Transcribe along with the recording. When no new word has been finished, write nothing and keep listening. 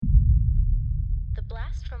The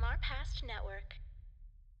Blast from Our Past Network.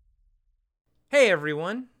 Hey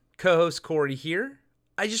everyone, co-host Corey here.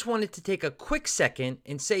 I just wanted to take a quick second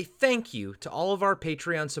and say thank you to all of our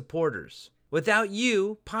Patreon supporters. Without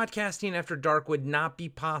you, Podcasting After Dark would not be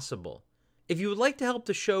possible. If you would like to help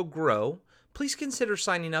the show grow, please consider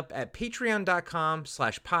signing up at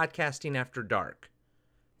patreon.com/podcastingafterdark.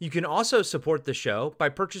 You can also support the show by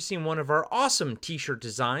purchasing one of our awesome t-shirt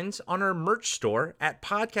designs on our merch store at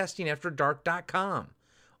podcastingafterdark.com,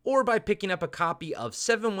 or by picking up a copy of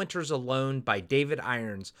 7 Winters Alone by David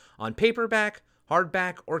Irons on paperback,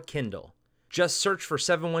 hardback, or Kindle. Just search for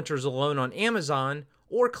 7 Winters Alone on Amazon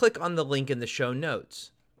or click on the link in the show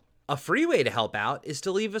notes. A free way to help out is to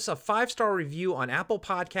leave us a 5-star review on Apple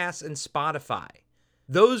Podcasts and Spotify.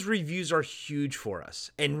 Those reviews are huge for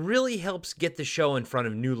us and really helps get the show in front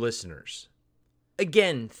of new listeners.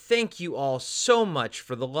 Again, thank you all so much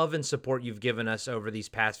for the love and support you've given us over these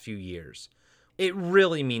past few years. It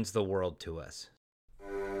really means the world to us.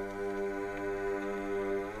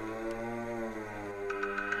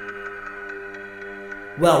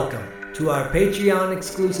 Welcome to our Patreon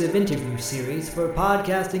exclusive interview series for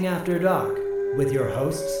Podcasting After Dark with your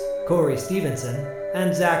hosts, Corey Stevenson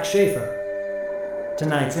and Zach Schaefer.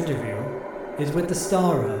 Tonight's interview is with the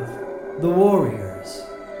star of The Warriors,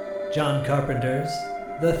 John Carpenter's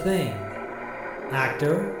The Thing,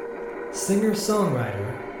 actor,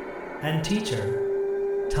 singer-songwriter, and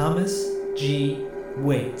teacher, Thomas G.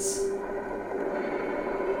 Waits.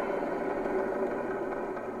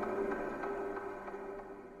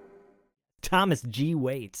 Thomas G.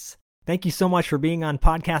 Waits, thank you so much for being on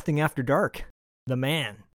Podcasting After Dark, the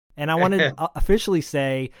man. And I want to officially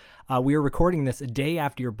say we are recording this a day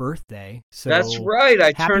after your birthday. So that's right.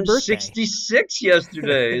 I turned birthday. 66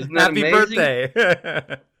 yesterday. Isn't that Happy amazing?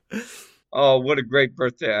 birthday. Oh, what a great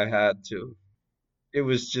birthday I had, too. It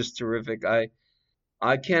was just terrific. I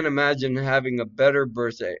can't imagine having a better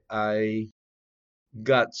birthday. I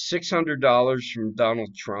got $600 from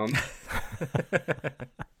Donald Trump.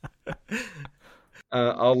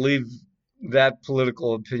 I'll leave that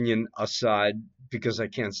political opinion aside because I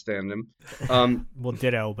can't stand him. Well,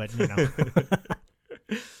 ditto, but you know.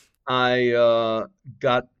 I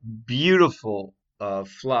got beautiful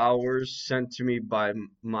flowers sent to me by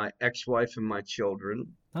my ex-wife and my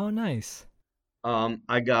children. Oh, nice.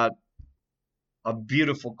 I got a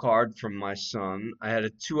beautiful card from my son. I had a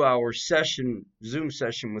 2-hour Zoom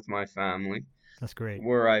session with my family. That's great.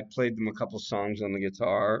 Where I played them a couple songs on the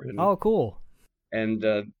guitar. Oh, cool. And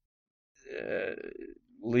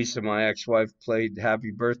Lisa, my ex-wife, played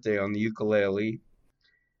Happy Birthday on the ukulele.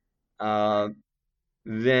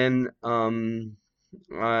 Then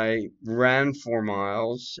I ran 4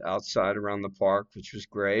 miles outside around the park, which was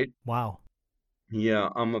great. Wow. Yeah,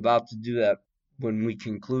 I'm about to do that when we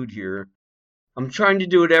conclude here. I'm trying to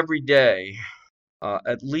do it every day,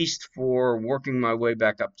 at least for working my way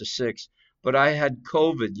back up to 6. But I had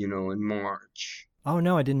COVID, in March. Oh,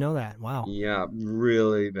 no, I didn't know that. Wow. Yeah,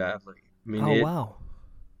 really badly. I mean, wow.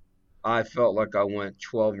 I felt like I went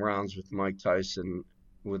 12 rounds with Mike Tyson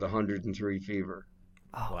with 103 fever.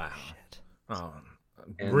 Oh, wow. Shit. Oh,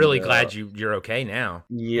 I'm really glad you're okay now.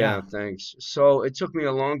 Yeah, thanks. So it took me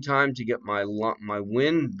a long time to get my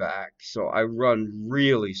wind back. So I run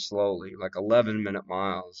really slowly, like 11-minute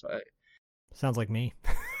miles. Sounds like me.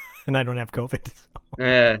 And I don't have COVID.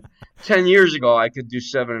 10 years ago, I could do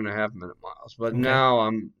 7.5-minute miles, but now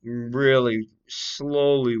I'm really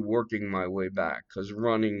slowly working my way back because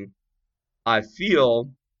running, I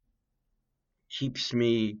feel, keeps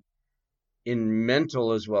me in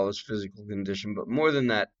mental as well as physical condition. But more than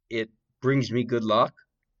that, it brings me good luck.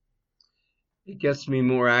 It gets me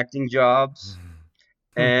more acting jobs.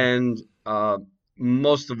 And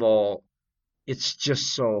most of all, it's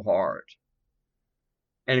just so hard.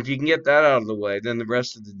 And if you can get that out of the way, then the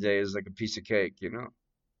rest of the day is like a piece of cake,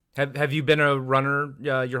 Have you been a runner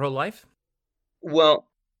your whole life? Well,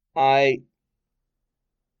 I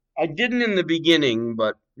didn't in the beginning,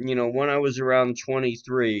 but, when I was around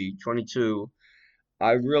 23, 22,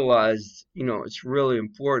 I realized, it's really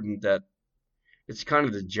important that it's kind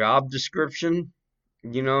of the job description.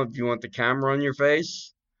 If you want the camera on your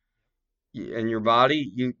face and your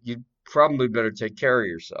body, you probably better take care of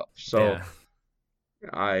yourself. So. Yeah.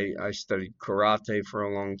 I studied karate for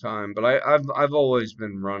a long time, but I've always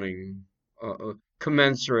been running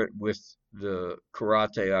commensurate with the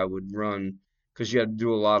karate I would run because you had to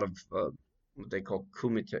do a lot of what they call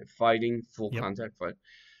kumite fighting, full contact fight.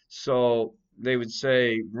 So they would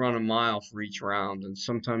say run a mile for each round, and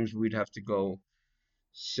sometimes we'd have to go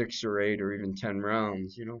 6 or 8 or even 10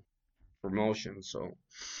 rounds, for motion. So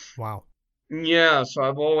wow. Yeah, so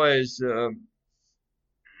I've always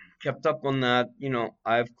kept up on that.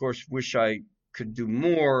 I of course wish I could do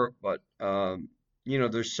more, but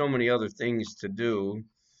there's so many other things to do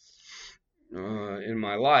in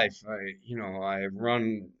my life. I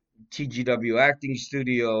run TGW Acting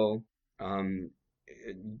Studio, um,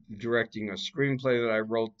 directing a screenplay that I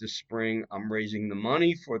wrote this spring. I'm raising the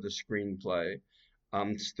money for the screenplay.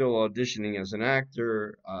 I'm still auditioning as an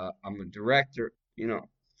actor. I'm a director.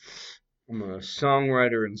 I'm a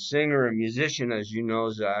songwriter and singer and musician, as you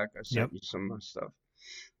know, Zach. I sent Yep. you some of my stuff.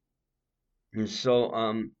 And so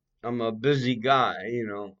I'm a busy guy,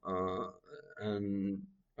 and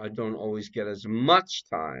I don't always get as much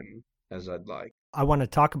time as I'd like. I want to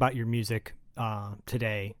talk about your music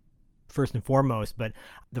today, first and foremost, but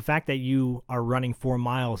the fact that you are running 4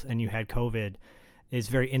 miles and you had COVID is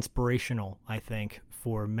very inspirational, I think,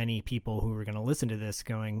 for many people who are going to listen to this,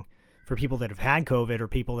 for people that have had COVID or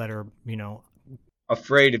people that are,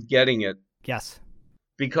 afraid of getting it. Yes.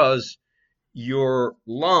 Because your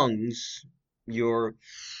lungs, Wim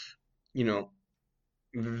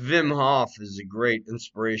Hof is a great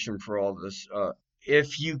inspiration for all this.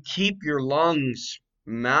 If you keep your lungs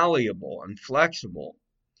malleable and flexible,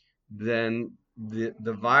 then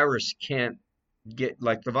the virus can't get,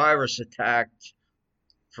 like the virus attacked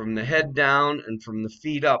from the head down and from the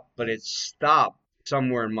feet up, but it stopped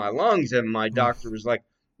somewhere in my lungs. And my doctor was like,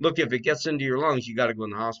 look, if it gets into your lungs, you got to go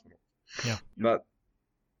in the hospital. Yeah. But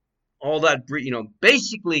all that,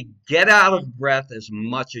 basically get out of breath as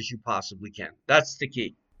much as you possibly can. That's the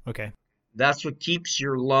key. Okay. That's what keeps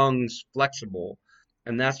your lungs flexible,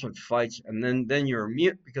 and that's what fights. And then your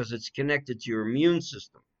immune, because it's connected to your immune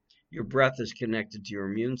system. Your breath is connected to your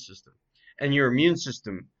immune system. And your immune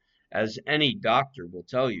system, as any doctor will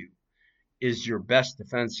tell you, is your best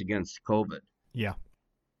defense against COVID. Yeah.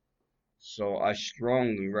 So I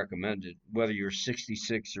strongly recommend it, whether you're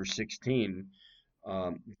 66 or 16.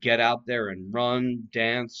 Get out there and run,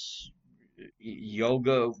 dance,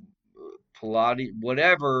 yoga, Pilates,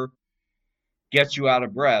 whatever gets you out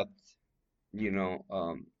of breath.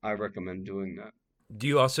 I recommend doing that. Do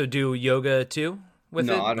you also do yoga too with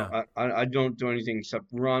it? No, I don't. I don't do anything except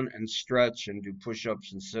run and stretch and do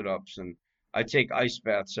push-ups and sit-ups, and I take ice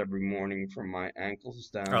baths every morning from my ankles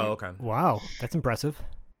down. Oh, okay. Wow, that's impressive.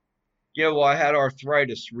 Yeah, well, I had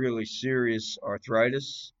arthritis, really serious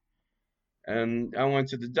arthritis. And I went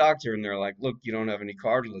to the doctor, and they're like, look, you don't have any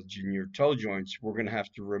cartilage in your toe joints. We're going to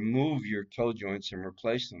have to remove your toe joints and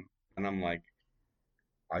replace them. And I'm like,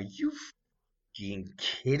 are you fucking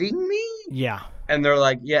kidding me? Yeah. And they're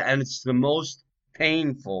like, yeah, and it's the most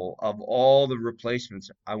painful of all the replacements.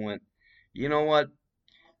 I went, you know what?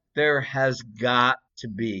 There has got to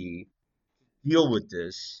be, deal with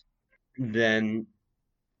this, then,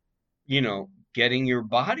 getting your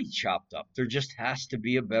body chopped up. There just has to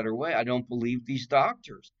be a better way. I don't believe these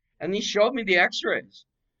doctors. And he showed me the x-rays.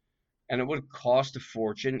 And it would have cost a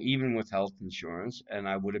fortune, even with health insurance. And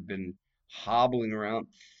I would have been hobbling around.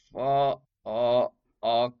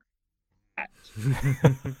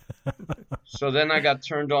 So then I got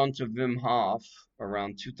turned on to Wim Hof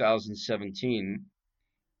around 2017.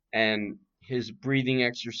 And his breathing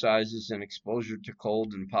exercises and exposure to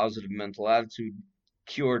cold and positive mental attitude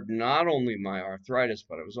cured not only my arthritis,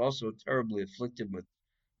 but I was also terribly afflicted with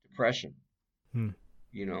depression.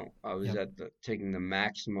 I was taking the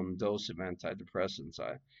maximum dose of antidepressants.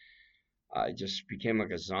 I just became like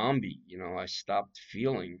a zombie. I stopped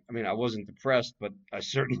feeling. I mean, I wasn't depressed, but I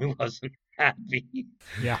certainly wasn't happy.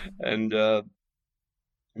 Yeah. And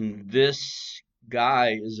this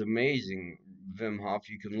guy is amazing, Wim Hof.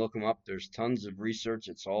 You can look him up. There's tons of research.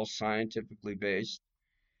 It's all scientifically based.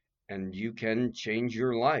 And you can change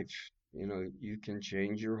your life. You can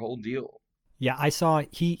change your whole deal. Yeah, I saw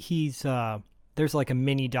he's there's like a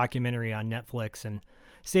mini documentary on Netflix, and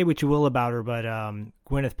say what you will about her, but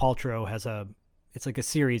Gwyneth Paltrow it's like a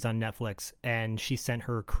series on Netflix, and she sent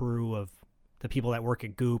her crew of the people that work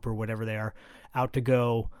at Goop or whatever they are out to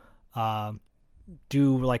go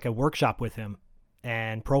do like a workshop with him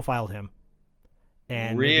and profiled him.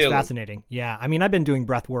 And really? It was fascinating. Yeah, I mean, I've been doing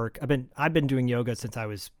breath work. I've been doing yoga since I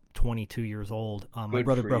was 22 years old. My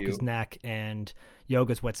brother broke his neck, and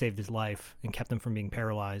yoga's what saved his life and kept him from being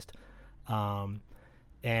paralyzed.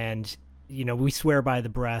 And we swear by the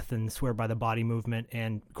breath and swear by the body movement.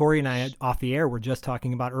 And Corey and I, off the air, were just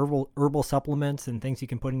talking about herbal supplements and things you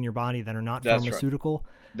can put in your body that are not pharmaceutical.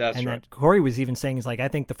 That's right. And Corey was even saying, he's like, I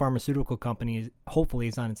think the pharmaceutical company hopefully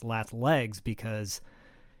is on its last legs, because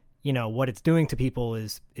what it's doing to people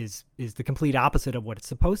is the complete opposite of what it's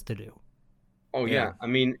supposed to do. Oh yeah. I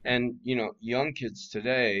mean, and young kids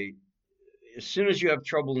today, as soon as you have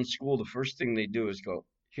trouble in school, the first thing they do is go,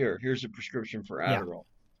 here's a prescription for Adderall.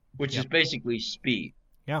 which Yep. is basically speed.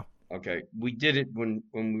 Yeah. Okay, we did it when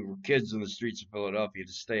we were kids in the streets of Philadelphia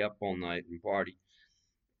to stay up all night and party.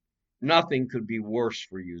 Nothing could be worse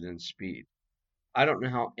for you than speed. I don't know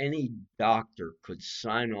how any doctor could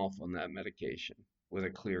sign off on that medication with a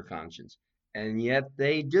clear conscience, and yet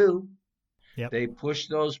they do. Yep. They push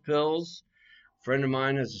those pills. A friend of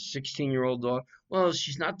mine has a 16-year-old daughter. Well,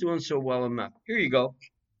 she's not doing so well in math. Here you go.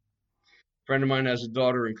 A friend of mine has a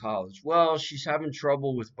daughter in college. Well, she's having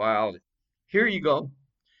trouble with biology. Here you go.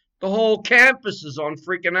 The whole campus is on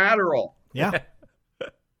freaking Adderall. Yeah.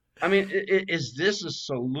 I mean, is this a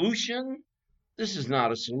solution? This is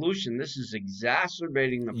not a solution. This is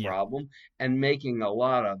exacerbating the Yeah. problem and making a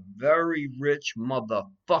lot of very rich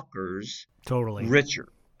motherfuckers Totally. richer.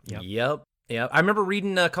 Yep. Yep. Yeah, I remember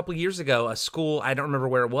reading a couple years ago, a school, I don't remember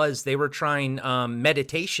where it was, they were trying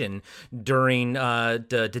meditation during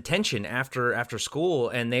the detention after school,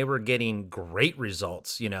 and they were getting great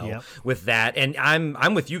results, Yep. with that. And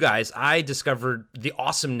I'm with you guys. I discovered the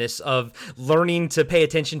awesomeness of learning to pay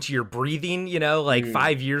attention to your breathing,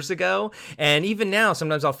 5 years ago. And even now,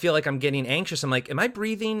 sometimes I'll feel like I'm getting anxious. I'm like, am I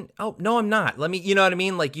breathing? Oh, no, I'm not. Let me, you know what I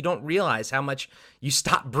mean? Like, you don't realize how much you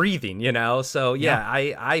stop breathing, So yeah.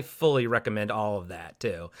 I fully recommend all of that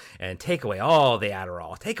too. And take away all the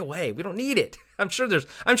Adderall. Take away. We don't need it. I'm sure there's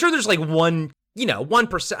like 1%.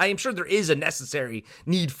 I'm sure there is a necessary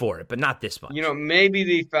need for it, but not this much. Maybe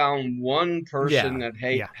they found one person that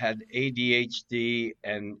Yeah. had ADHD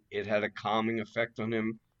and it had a calming effect on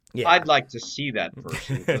him. Yeah. I'd like to see that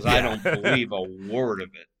person because I don't believe a word of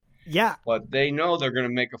it. Yeah. But they know they're going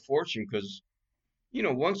to make a fortune because,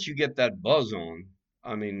 once you get that buzz on,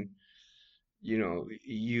 I mean,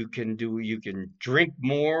 you can drink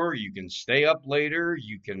more, you can stay up later,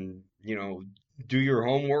 you can, do your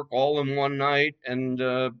homework all in one night and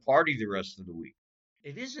party the rest of the week.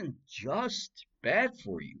 It isn't just bad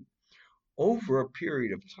for you. Over a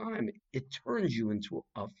period of time, it turns you into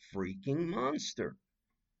a freaking monster.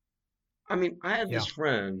 I mean, I had this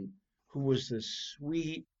friend who was this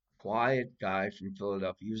sweet, quiet guy from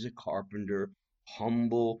Philadelphia. He was a carpenter,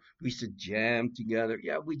 humble. We used to jam together.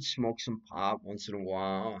 Yeah, we'd smoke some pot once in a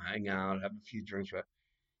while, hang out, have a few drinks.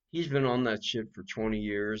 He's been on that shit for 20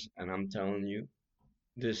 years, and I'm telling you,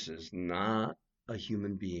 this is not a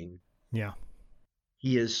human being. Yeah.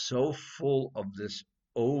 He is so full of this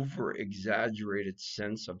over-exaggerated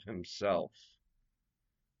sense of himself.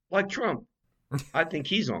 Like Trump. I think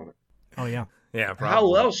he's on it. Oh, yeah. Yeah, probably.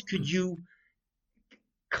 How else could you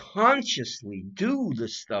consciously do the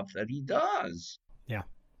stuff that he does? Yeah.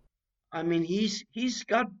 I mean, he's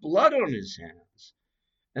got blood on his hands.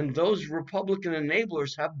 And those Republican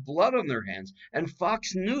enablers have blood on their hands. And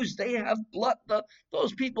Fox News, they have blood.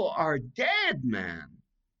 Those people are dead, man.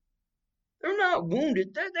 They're not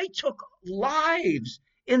wounded. They took lives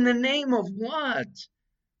in the name of what?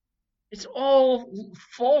 It's all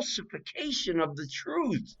falsification of the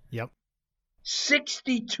truth. Yep.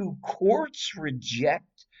 62 courts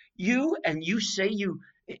reject you, and you say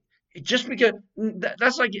just because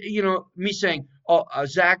that's like, me saying, oh,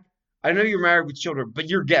 Zach, I know you're married with children, but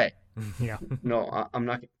you're gay. Yeah. No, I'm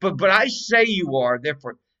not. But I say you are,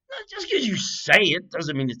 therefore, just because you say it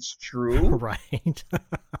doesn't mean it's true. Right.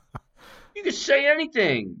 You could say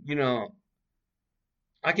anything,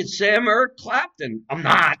 I could say I'm Eric Clapton. I'm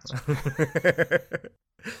not.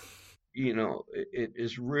 It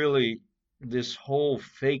is really this whole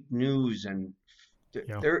fake news, and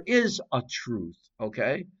there is a truth,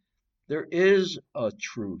 okay? There is a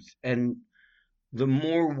truth, and the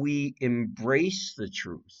more we embrace the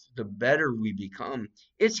truth, the better we become.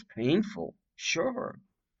 It's painful, sure.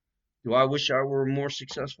 Do I wish I were a more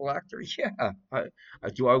successful actor? Yeah.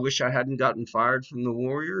 Do I wish I hadn't gotten fired from the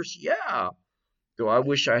Warriors? Yeah. Do I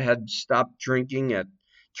wish I had stopped drinking at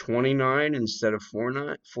 29 instead of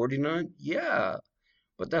 49? Yeah.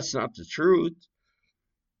 But that's not the truth.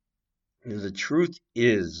 The truth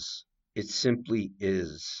is, it simply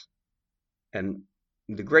is. And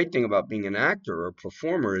the great thing about being an actor or a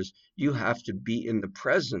performer is you have to be in the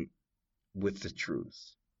present with the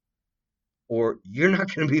truth, or you're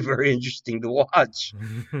not going to be very interesting to watch.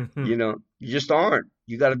 You just aren't.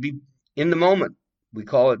 You got to be in the moment. We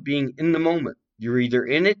call it being in the moment. You're either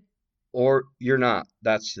in it or you're not.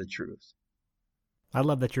 That's the truth. I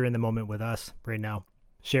love that you're in the moment with us right now,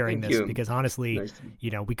 sharing Thank this, you. because honestly, Nice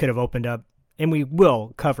to- we could have opened up, and we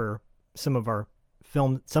will cover some of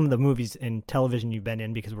the movies and television you've been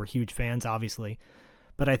in, because we're huge fans, obviously.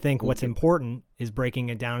 But I think what's important is breaking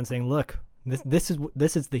it down and saying, look, this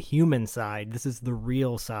is the human side. This is the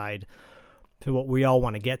real side to what we all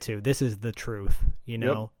want to get to. This is the truth,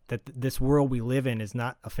 that this world we live in is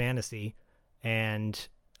not a fantasy. And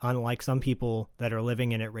unlike some people that are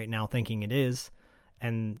living in it right now thinking it is.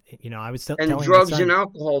 And, I was And telling drugs my son, and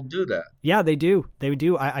alcohol do that. yeah, they do. They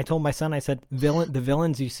do. I told my son, I said, the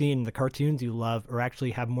villains you see in the cartoons you love are actually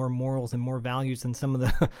have more morals and more values than some of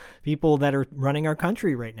the people that are running our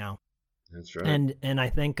country right now. That's right. And I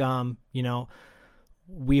think,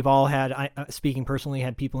 we've all had, speaking personally,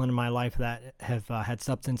 had people in my life that have had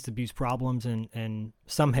substance abuse problems, and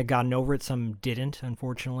some had gotten over it, some didn't,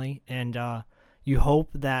 unfortunately. And you hope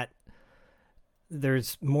that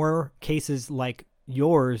there's more cases like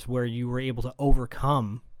yours where you were able to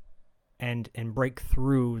overcome and break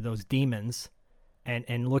through those demons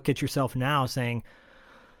and look at yourself now saying,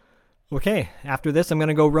 okay, after this, I'm going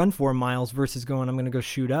to go run 4 miles versus I'm going to go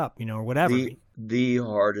shoot up, or whatever. The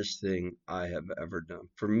hardest thing I have ever done.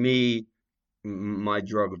 For me, my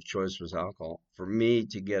drug of choice was alcohol. For me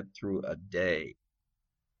to get through a day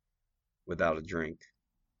without a drink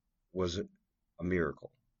was a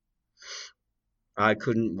miracle. I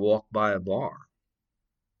couldn't walk by a bar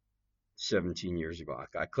 17 years ago.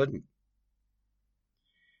 I couldn't.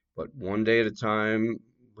 But one day at a time,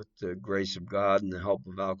 with the grace of God and the help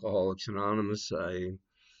of Alcoholics Anonymous,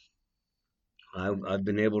 I've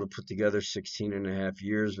been able to put together 16 and a half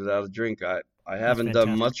years without a drink. I haven't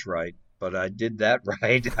done much right, but I did that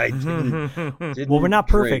right. I didn't well, we're not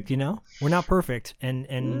drink. perfect, We're not perfect. And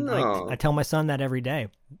No. I tell my son that every day.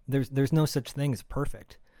 There's no such thing as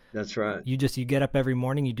perfect. That's right. You get up every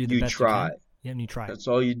morning, you do the best try. you can. Yeah, and you try. That's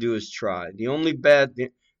all you do is try. The only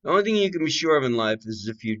thing you can be sure of in life is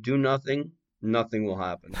if you do nothing, nothing will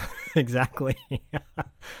happen. Exactly.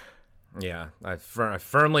 Yeah, I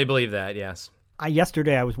firmly believe that, yes.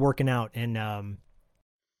 Yesterday I was working out, and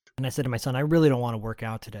I said to my son, I really don't want to work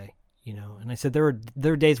out today, And I said there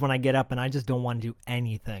are days when I get up and I just don't want to do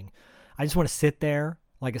anything. I just want to sit there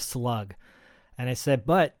like a slug. And I said,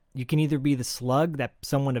 but you can either be the slug that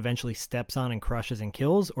someone eventually steps on and crushes and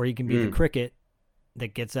kills, or you can be the cricket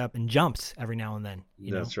that gets up and jumps every now and then,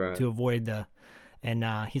 That's right. to avoid the. And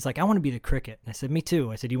he's like, I want to be the cricket. And I said, me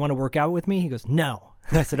too. I said, you want to work out with me? He goes, no.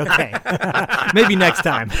 I said, okay. Maybe next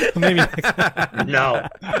time. No.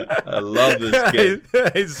 I love this kid.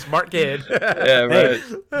 He's a smart kid. Yeah, right.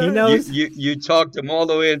 He knows. You talked him all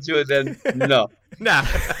the way into it, then no. Nah.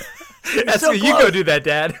 That's so you close. go do that,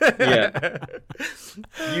 Dad. Yeah.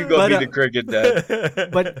 You go be the cricket, Dad.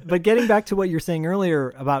 But getting back to what you were saying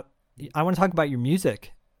earlier about, I want to talk about your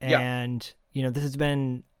music. And, this has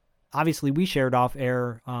been, obviously we shared off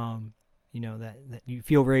air, that you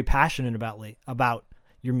feel very passionate about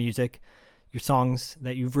your music, your songs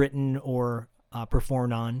that you've written or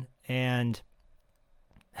performed on. And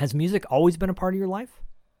has music always been a part of your life?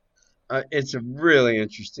 It's a really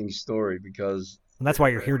interesting story because... And that's why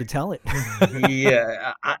you're here to tell it.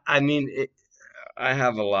 Yeah, I mean, I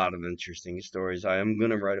have a lot of interesting stories. I am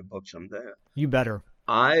going to write a book someday. You better.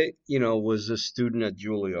 I, was a student at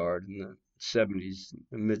Juilliard in the 70s,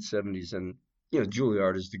 mid-70s, and,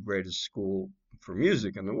 Juilliard is the greatest school for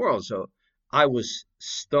music in the world. So I was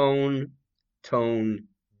stone tone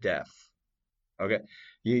deaf. Okay?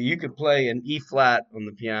 You could play an E flat on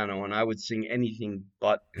the piano, and I would sing anything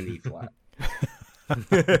but an E flat.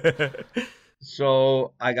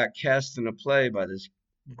 So I got cast in a play by this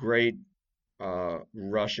great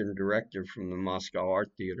Russian director from the Moscow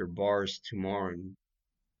Art Theater, Boris Tumarin.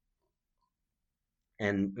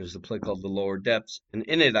 And it was a play called The Lower Depths. And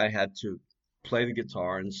in it, I had to play the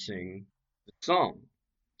guitar and sing the song.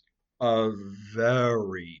 A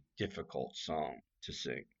very difficult song to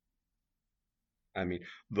sing. I mean,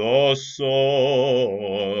 the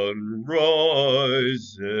sun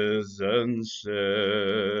rises and sets,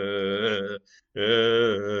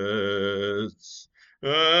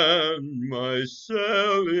 and my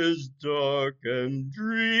cell is dark and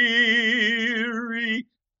dreary.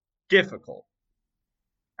 Difficult.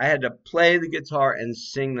 I had to play the guitar and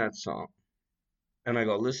sing that song. And I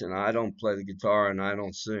go, listen, I don't play the guitar and I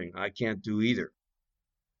don't sing. I can't do either.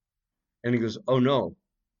 And he goes, oh no,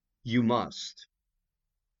 you must.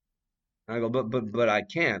 And I go, but I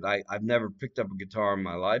can't. I've never picked up a guitar in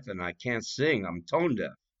my life and I can't sing. I'm tone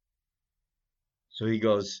deaf. So he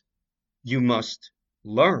goes, you must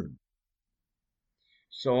learn.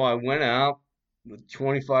 So I went out with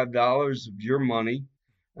 $25 of your money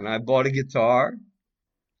and I bought a guitar,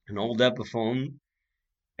 an old Epiphone.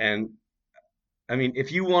 And I mean,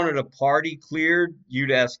 if you wanted a party cleared,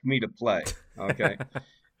 you'd ask me to play. Okay.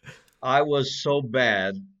 I was so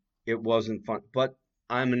bad, it wasn't fun. But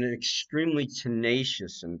I'm an extremely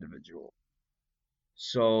tenacious individual.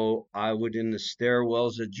 So I would, in the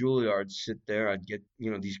stairwells at Juilliard, sit there. I'd get,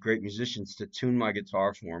 these great musicians to tune my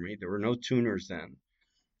guitar for me. There were no tuners then.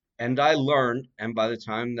 And I learned, and by the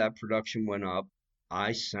time that production went up,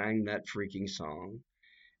 I sang that freaking song,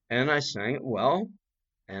 and I sang it well,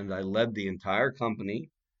 and I led the entire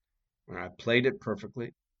company, and I played it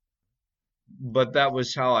perfectly. But that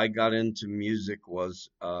was how I got into music was,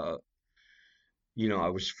 I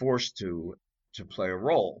was forced to play a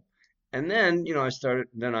role. And then,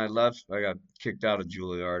 then I left, I got kicked out of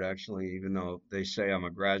Juilliard actually, even though they say I'm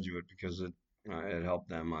a graduate because it helped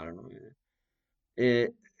them. I don't know.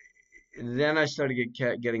 It, then I started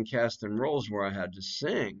getting cast in roles where I had to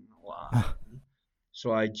sing a lot.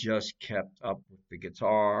 So I just kept up with the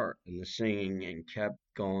guitar and the singing and kept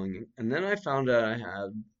going. And then I found out I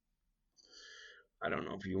had, I don't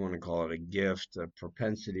know if you want to call it a gift, a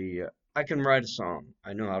propensity. I can write a song.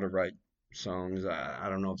 I know how to write songs. I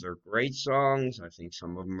don't know if they're great songs. I think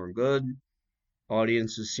some of them are good.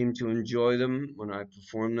 Audiences seem to enjoy them when I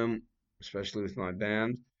perform them, especially with my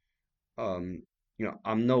band.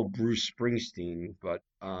 I'm no Bruce Springsteen, but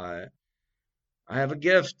I have a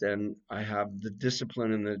gift and I have the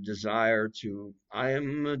discipline and the desire to. I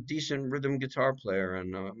am a decent rhythm guitar player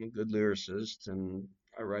and I'm a good lyricist and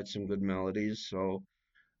I write some good melodies. So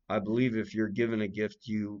I believe if you're given a gift,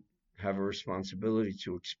 you have a responsibility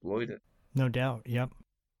to exploit it. No doubt. Yep.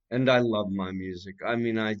 And I love my music. I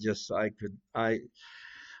mean, I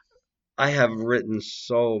have written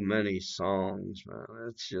so many songs, man.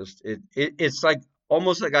 It's just it's like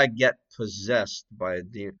almost like I get possessed by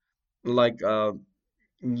like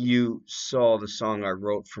you saw the song I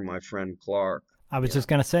wrote for my friend Clark. I was just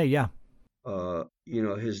gonna say, yeah.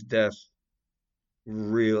 His death,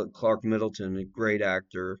 Clark Middleton, a great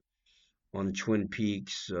actor on Twin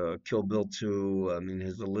Peaks, Kill Bill 2. I mean,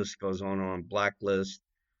 the list goes on. Blacklist.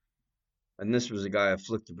 And this was a guy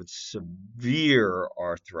afflicted with severe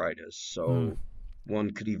arthritis. So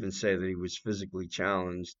one could even say that he was physically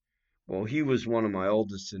challenged. Well, he was one of my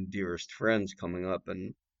oldest and dearest friends coming up.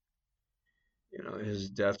 And, his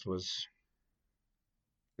death was,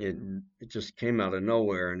 it just came out of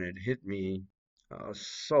nowhere and it hit me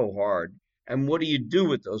so hard. And what do you do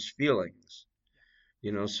with those feelings?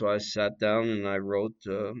 So I sat down and I wrote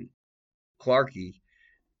Clarky.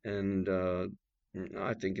 And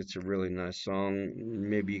I think it's a really nice song.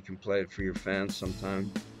 Maybe you can play it for your fans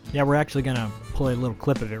sometime. Yeah, we're actually going to play a little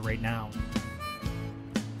clip of it right now.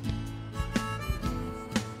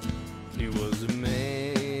 He was a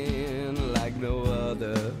man like no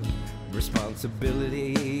other.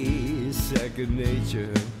 Responsibility, second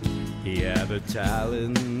nature. He had a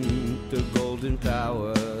talent, a golden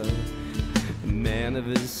power. A man of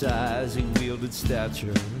his size, he wielded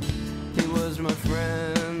stature. He was my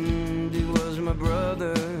friend, he was my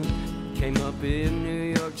brother. Came up in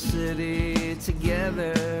New York City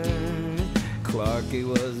together. Clarky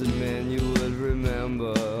was a man you would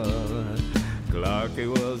remember. Clarky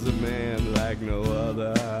was a man like no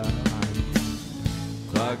other.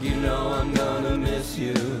 Clark, you know I'm gonna miss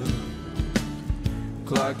you.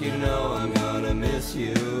 Clark, you know I'm gonna miss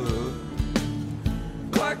you.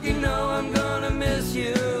 Clark, you know I'm gonna miss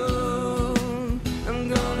you. I'm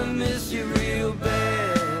gonna miss you real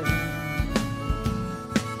bad.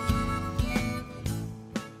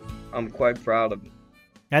 I'm quite proud of it.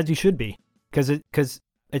 As you should be, because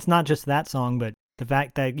it's not just that song, but the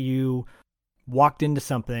fact that you walked into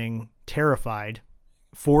something terrified,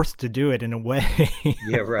 forced to do it in a way.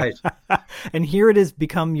 Yeah, right. And here it has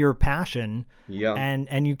become your passion. Yeah.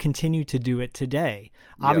 And you continue to do it today.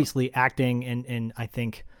 Yeah. Obviously, acting, and I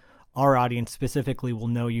think our audience specifically will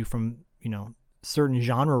know you from, certain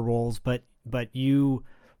genre roles, but you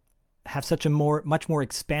have such a much more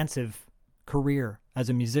expansive career as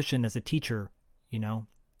a musician, as a teacher,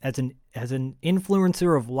 as an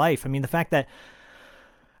influencer of life. I mean, the fact that,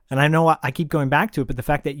 and I know I keep going back to it, but the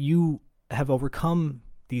fact that you have overcome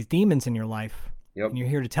these demons in your life, Yep. and you're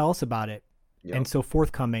here to tell us about it, Yep. and so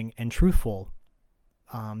forthcoming and truthful,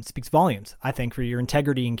 speaks volumes, I think, for your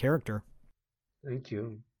integrity and character. Thank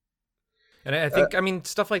you. And I think,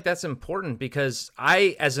 stuff like that's important because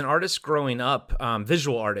I, as an artist growing up,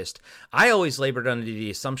 visual artist, I always labored under the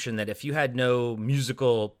assumption that if you had no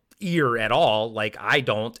musical ear at all, like I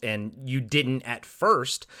don't, and you didn't at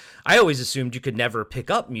first, I always assumed you could never pick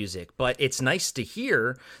up music. But it's nice to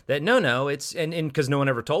hear that no, it's, and because no one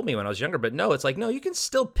ever told me when I was younger, but no, it's like, no, you can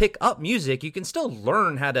still pick up music. You can still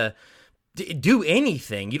learn how to do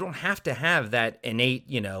anything. You don't have to have that innate,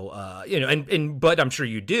 but I'm sure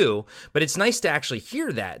you do, but it's nice to actually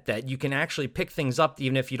hear that you can actually pick things up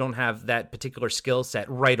even if you don't have that particular skill set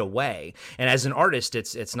right away. And as an artist,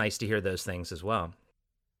 it's nice to hear those things as well.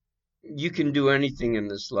 You can do anything in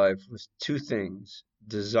this life with two things: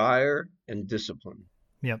 desire and discipline.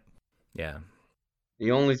 Yep. Yeah.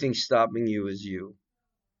 The only thing stopping you is you.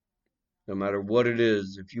 No matter what it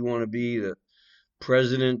is, if you want to be the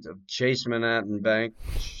president of Chase Manhattan Bank,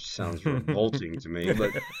 which sounds revolting to me,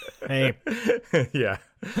 but Hey, Yeah.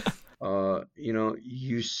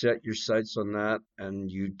 you set your sights on that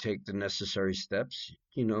and you take the necessary steps,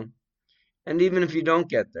 and even if you don't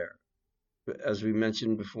get there, as we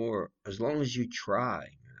mentioned before, as long as you try,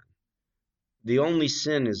 man. The only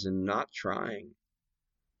sin is in not trying.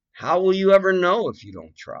 How will you ever know if you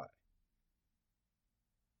don't try?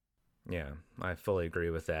 Yeah, I fully agree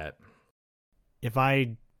with that. if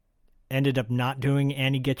I ended up not doing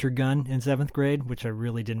Annie Get Your Gun in 7th grade, which I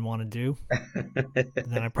really didn't want to do,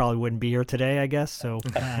 then I probably wouldn't be here today, I guess. So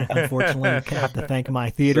unfortunately, I have to thank my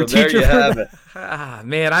theater So there teacher you for have that. it. Ah,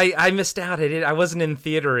 man, I missed out. I wasn't in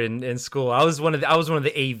theater in school. I was one of the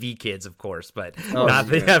AV kids, of course, but Oh, not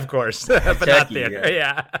the yeah. of course, but not Techie, theater.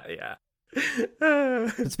 Yeah.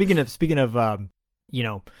 But speaking of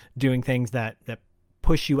doing things that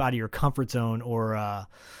push you out of your comfort zone or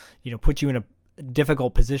put you in a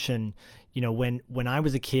difficult position, when I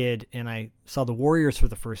was a kid and I saw the Warriors for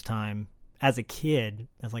the first time as a kid,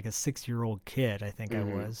 as like a 6-year-old kid, I think I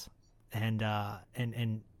was, and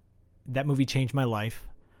that movie changed my life.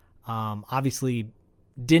 Obviously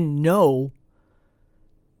didn't know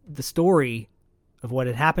the story of what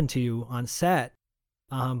had happened to you on set,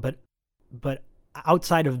 but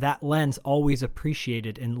outside of that lens, always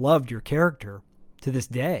appreciated and loved your character to this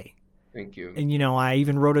day. Thank you. And, I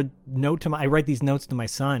even wrote a note I write these notes to my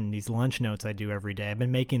son, these lunch notes I do every day. I've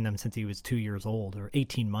been making them since he was 2 years old, or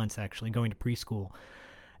 18 months, actually, going to preschool.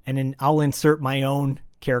 And then I'll insert my own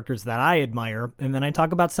characters that I admire. And then I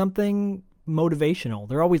talk about something motivational.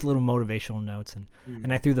 They're always little motivational notes.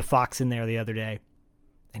 And I threw the fox in there the other day.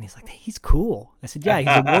 And he's like, hey, he's cool. I said, yeah, he's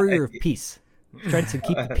a warrior of peace. Trying to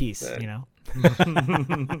keep the peace,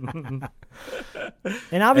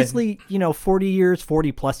 And obviously,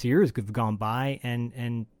 40 plus years have gone by,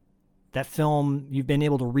 and that film, you've been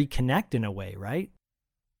able to reconnect in a way, right?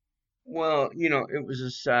 Well, it was a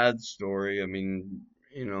sad story. I mean,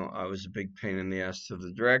 I was a big pain in the ass to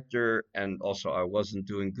the director, and also I wasn't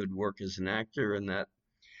doing good work as an actor, and that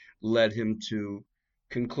led him to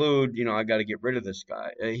conclude, I got to get rid of this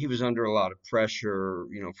guy. He was under a lot of pressure,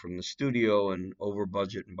 from the studio and over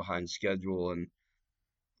budget and behind schedule, and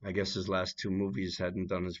I guess his last 2 movies hadn't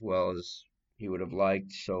done as well as he would have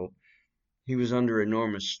liked, so he was under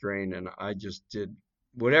enormous strain, and I just did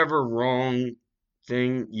whatever wrong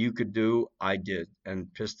thing you could do, I did,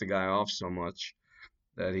 and pissed the guy off so much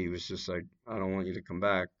that he was just like, I don't want you to come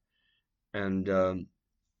back. And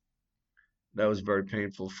that was very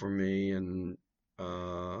painful for me, and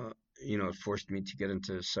it forced me to get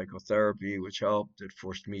into psychotherapy, which helped. It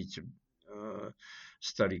forced me to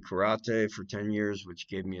study karate for 10 years, which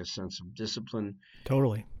gave me a sense of discipline.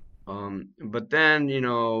 Totally. But then,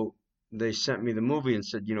 they sent me the movie and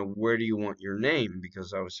said, where do you want your name?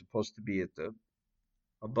 Because I was supposed to be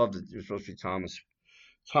above it was supposed to be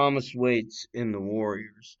Thomas Waits in the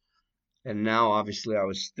Warriors. And now, obviously, I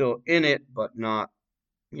was still in it, but not,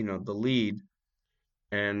 the lead.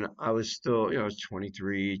 And I was still, I was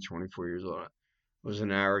 23, 24 years old. I was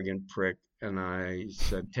an arrogant prick. And I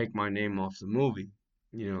said, take my name off the movie.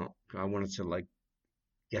 I wanted to,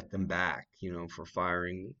 get them back, for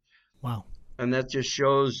firing me. Wow. And that just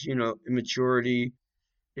shows, immaturity.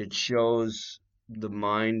 It shows the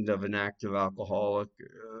mind of an active alcoholic,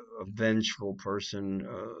 a vengeful person,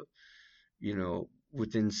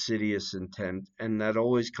 with insidious intent. And that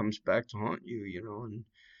always comes back to haunt you,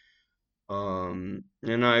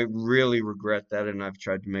 and I really regret that, and I've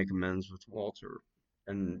tried to make amends with Walter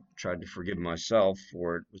and tried to forgive myself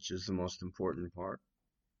for it, which is the most important part.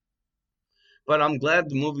 But I'm glad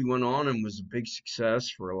the movie went on and was a big success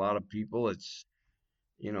for a lot of people. It's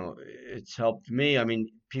helped me. I mean,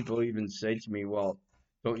 people even say to me, well,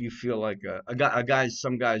 don't you feel like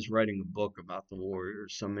some guy's writing a book about the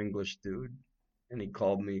Warriors, some English dude, and he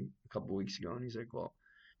called me a couple weeks ago, and he's like, well,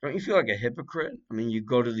 don't you feel like a hypocrite? I mean, you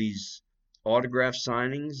go to these autograph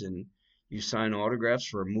signings and you sign autographs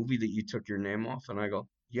for a movie that you took your name off, and I go,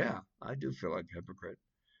 yeah, I do feel like a hypocrite,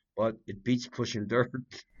 but it beats pushing dirt.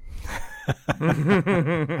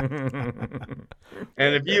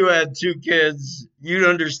 And if you had 2 kids, you'd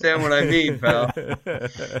understand what I mean, pal.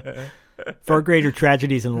 Far greater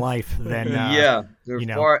tragedies in life than yeah, they're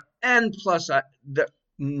far. And plus,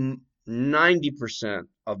 90%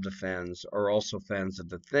 of the fans are also fans of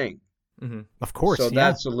The Thing. Mm-hmm. Of course. So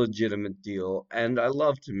that's a legitimate deal. And I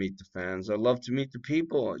love to meet the fans. I love to meet the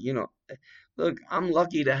people. Look, I'm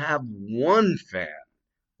lucky to have one fan,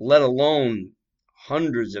 let alone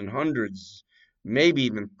hundreds and hundreds maybe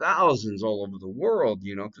even thousands all over the world,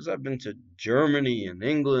 because I've been to Germany and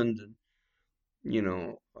England,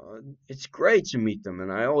 and it's great to meet them.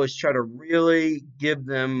 And I always try to really give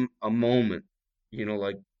them a moment,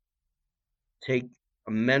 like take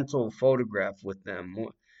a mental photograph with them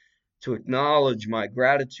to acknowledge my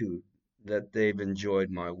gratitude that they've enjoyed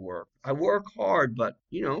my work. I work hard, but,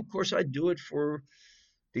 of course I do it for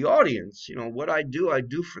the audience. What I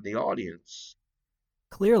do for the audience.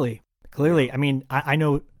 Clearly. I mean, I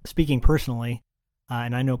know, speaking personally,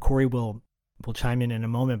 and I know Corey will chime in a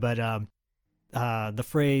moment, but the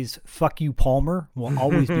phrase "fuck you, Palmer" will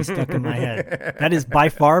always be stuck in my head. That is by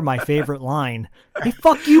far my favorite line. Hey,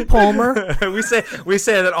 fuck you, Palmer. we say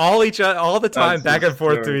that all the time, back and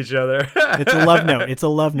forth to each other. It's a love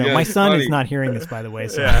note. Yeah, my son funny. is not hearing this, by the way.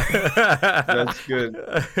 So. Yeah. That's good.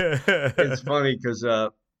 It's funny because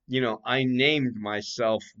I named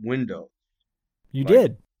myself Windows. You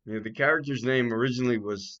did. The character's name originally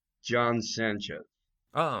was John Sanchez.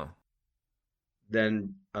 Oh.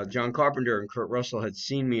 Then John Carpenter and Kurt Russell had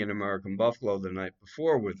seen me in American Buffalo the night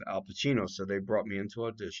before with Al Pacino, so they brought me into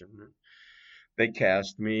audition. They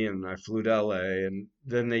cast me, and I flew to L.A., and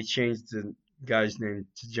then they changed the guy's name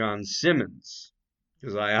to John Simmons,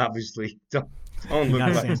 because I obviously don't look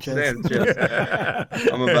Not like Sanchez. Sanchez.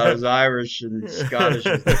 I'm about as Irish and Scottish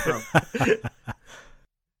as they come.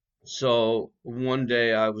 So one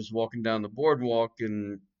day I was walking down the boardwalk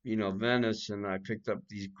in Venice, and I picked up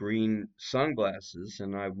these green sunglasses,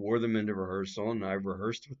 and I wore them into rehearsal, and I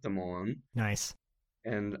rehearsed with them on. Nice.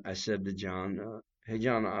 And I said to John, hey,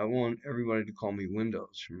 John, I want everybody to call me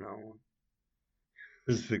Windows from now on.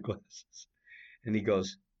 There's the glasses. And he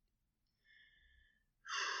goes,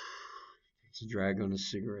 takes a drag on a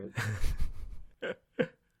cigarette.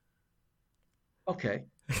 Okay.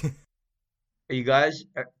 You guys,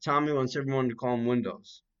 Tommy wants everyone to call him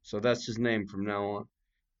Windows. So that's his name from now on.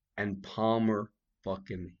 And Palmer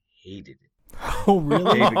fucking hated it. Oh,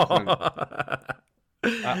 really? David Clement.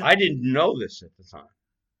 I didn't know this at the time.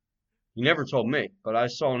 He never told me, but I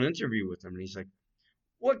saw an interview with him, and he's like,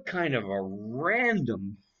 what kind of a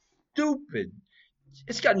random, stupid,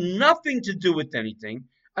 it's got nothing to do with anything.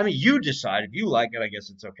 I mean, you decide. If you like it, I guess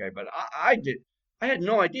it's okay. But I had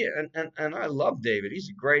no idea. And I love David. He's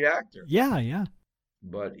a great actor. Yeah.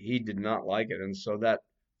 But he did not like it. And so that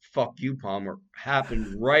 "fuck you, Palmer"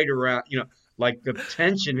 happened right around, like the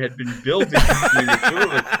tension had been building between the two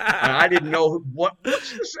of us. And I didn't know what's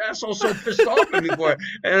this asshole so pissed off at me for.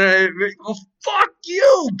 And fuck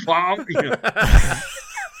you, Palmer.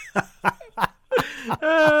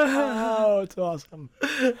 Oh, it's awesome.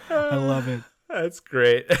 I love it. That's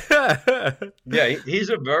great. Yeah, he's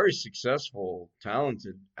a very successful,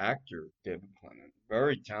 talented actor, David Clement.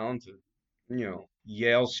 Very talented.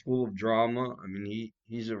 Yale School of Drama. I mean,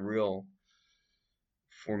 he's a real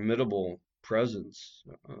formidable presence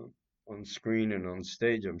on screen and on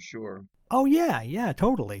stage, I'm sure. Oh yeah,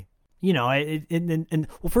 totally. And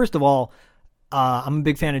first of all, I'm a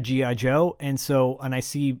big fan of G.I. Joe, and I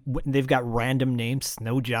see they've got random names,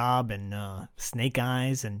 Snow Job and Snake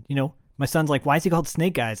Eyes, and my son's like, why is he called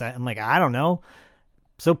Snake Eyes? I'm like, I don't know.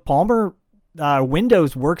 So Palmer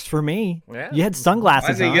Windows works for me. Yeah. You had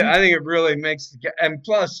sunglasses on. I think it really makes, and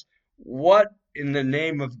plus, what in the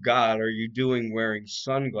name of God are you doing wearing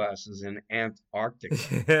sunglasses in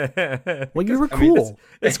Antarctica? Well, you were cool.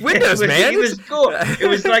 It's Windows, man. It was cool. It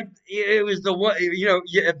was like, it was the one,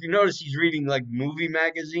 if you notice, he's reading like movie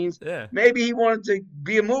magazines. Yeah. Maybe he wanted to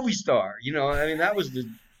be a movie star. I mean, that was the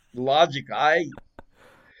logic I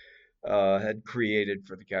had created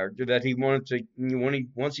for the character, that he wanted to,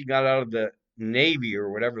 once he got out of the Navy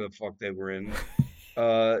or whatever the fuck they were in,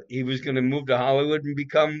 he was going to move to Hollywood and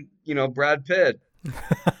become, Brad Pitt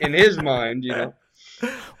in his mind,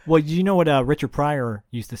 Well, you know what Richard Pryor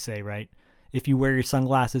used to say, right? If you wear your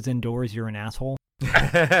sunglasses indoors, you're an asshole.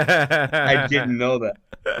 I didn't know that.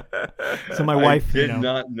 So my wife did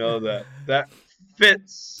not know that. That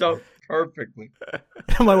fits so perfectly.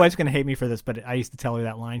 My wife's going to hate me for this, but I used to tell her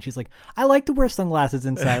that line. She's like, I like to wear sunglasses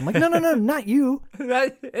inside. I'm like, no, not you.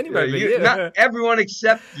 Not anybody but you. Not everyone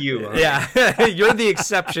except you. Huh? Yeah, you're the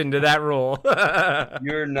exception to that rule.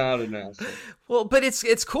 You're not an asshole. Well, but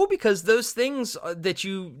it's cool because those things that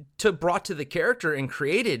you brought to the character and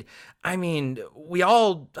created, I mean, we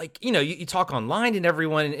all, like, you talk online and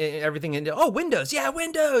everything, and Windows, yeah,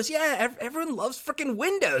 everyone loves freaking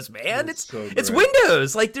Windows, man. It's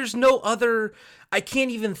Windows. Like, there's no other. I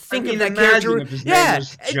can't even think of that imagine character. if his name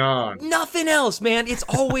was John. Nothing else, man. It's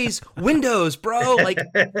always Windows, bro. Like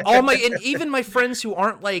and even my friends who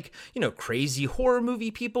aren't like, crazy horror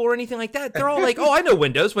movie people or anything like that, they're all like, oh, I know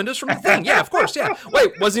Windows from the Thing. Yeah, of course. Yeah.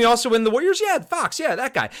 Wait, wasn't he also in the Warriors? Yeah, Fox. Yeah,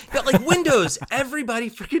 that guy. But like Windows, everybody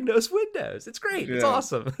freaking knows Windows. It's great. It's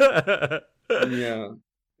awesome. Yeah.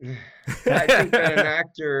 I think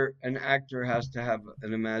that an actor has to have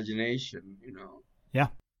an imagination, Yeah.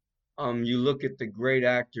 You look at the great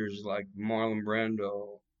actors like Marlon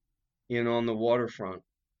Brando, on the waterfront.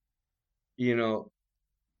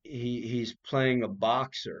 He's playing a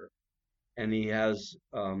boxer, and he has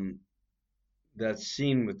that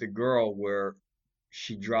scene with the girl where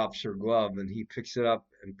she drops her glove and he picks it up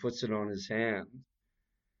and puts it on his hand.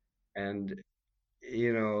 And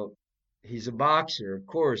he's a boxer, of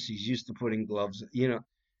course. He's used to putting gloves.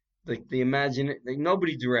 Like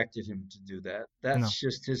nobody directed him to do that. That's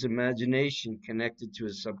just his imagination connected to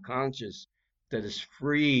his subconscious that is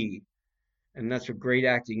free, and that's what great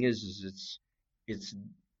acting is. It's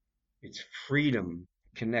freedom.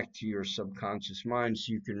 Connect to your subconscious mind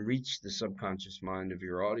so you can reach the subconscious mind of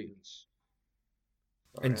your audience.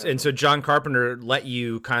 And so John Carpenter let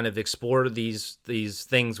you kind of explore these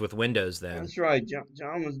things with Windows then. That's right. John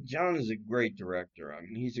is a great director. I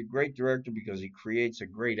mean, he's a great director because he creates a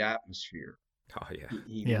great atmosphere. Oh yeah.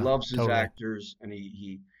 He loves his actors, and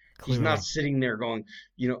he's not sitting there going,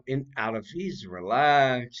 he's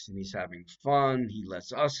relaxed and he's having fun. He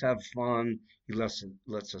lets us have fun. He lets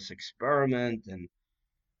us experiment, and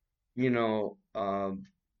he's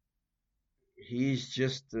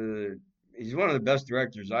one of the best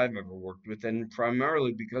directors I've ever worked with, and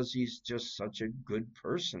primarily because he's just such a good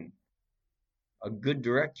person. A good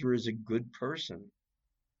director is a good person.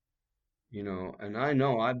 And I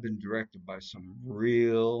know I've been directed by some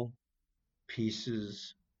real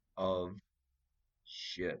pieces of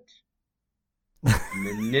shit.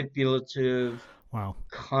 Manipulative, wow,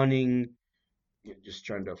 cunning, just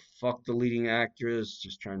trying to fuck the leading actress,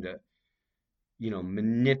 just trying to,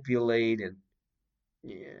 manipulate and.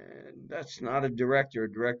 Yeah, that's not a director.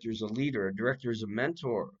 A director is a leader. A director is a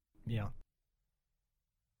mentor. Yeah.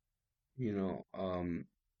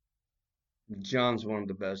 John's one of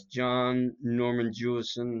the best. John, Norman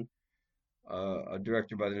Jewison, a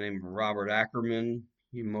director by the name of Robert Ackerman.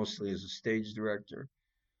 He mostly is a stage director.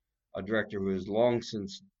 A director who is long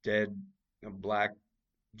since dead, a black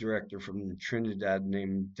director from Trinidad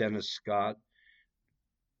named Dennis Scott.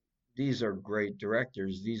 These are great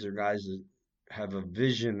directors. These are guys that have a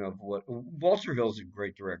vision of what Walter Hill's a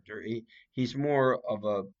great director. He's more of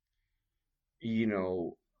a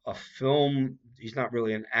film. He's not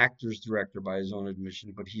really an actor's director by his own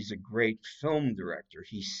admission, but he's a great film director.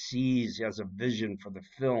 He has a vision for the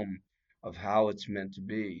film of how it's meant to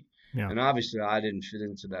be. Yeah. And obviously I didn't fit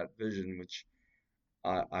into that vision, which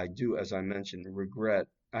I do, as I mentioned, regret.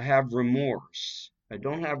 I have remorse. I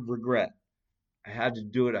don't have regret. I had to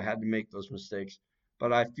do it. I had to make those mistakes.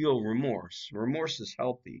 But I feel remorse. Remorse is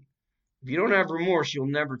healthy. If you don't have remorse, you'll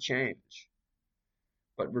never change.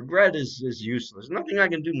 But regret is useless. Nothing I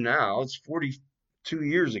can do now. It's 42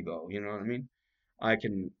 years ago. You know what I mean? I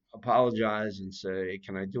can apologize and say,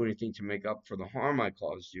 can I do anything to make up for the harm I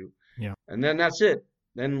caused you? Yeah. And then that's it.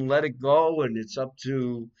 Then let it go, and it's up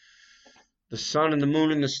to the sun and the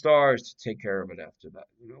moon and the stars to take care of it after that.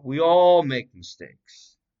 We all make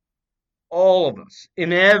mistakes. All of us,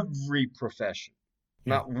 in every profession.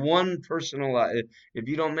 Not one person alive. If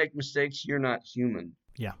you don't make mistakes, you're not human.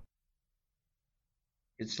 Yeah.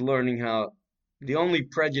 It's learning how. The only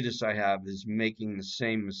prejudice I have is making the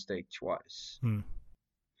same mistake twice.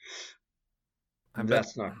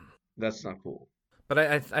 That's not cool. But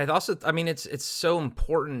I also, I mean, it's so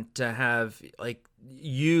important to have like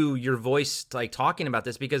your voice like talking about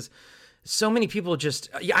this, because so many people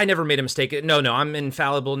just, I never made a mistake. No, I'm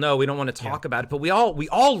infallible. No, we don't want to talk about it. But we all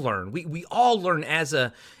learn. We all learn as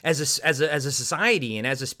a society and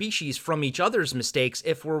as a species from each other's mistakes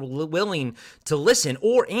if we're willing to listen.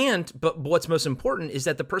 But what's most important is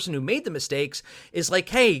that the person who made the mistakes is like,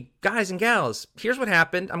 hey, guys and gals, here's what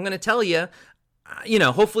happened. I'm going to tell you.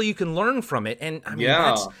 Hopefully you can learn from it. And I mean,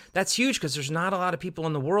 that's huge, because there's not a lot of people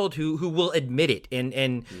in the world who will admit it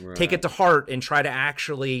and take it to heart and try to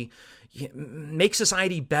actually make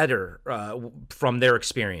society better from their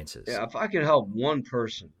experiences. Yeah, if I could help one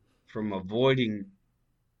person from avoiding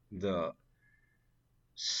the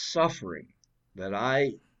suffering that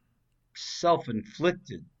I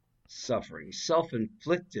self-inflicted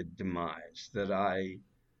demise that I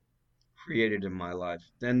created in my life,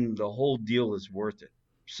 then the whole deal is worth it.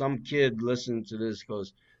 Some kid listening to this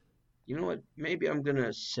goes, you know what, maybe I'm going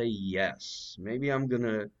to say yes. Maybe I'm going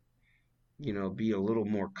to, be a little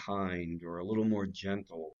more kind or a little more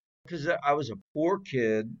gentle. Because I was a poor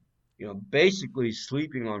kid, basically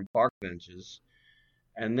sleeping on park benches,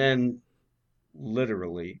 and then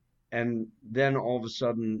literally, and then all of a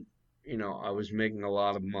sudden, I was making a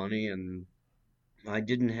lot of money and I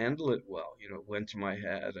didn't handle it well. It went to my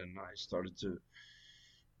head and I started to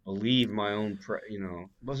believe my own, it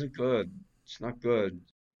wasn't good. It's not good.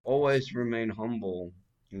 Always remain humble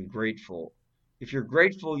and grateful. If you're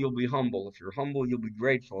grateful, you'll be humble. If you're humble, you'll be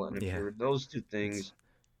grateful. And if Yeah. you're those two things,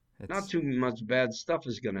 not It's too much bad stuff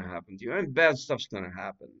is going to happen to you. And bad stuff's going to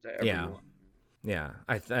happen to yeah. everyone. Yeah,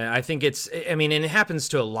 I think it's, I mean, and it happens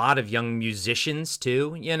to a lot of young musicians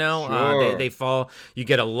too, Sure. they fall, you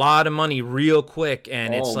get a lot of money real quick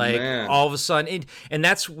and it's Oh, like man. all of a sudden, and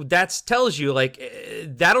that's tells you like,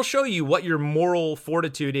 that'll show you what your moral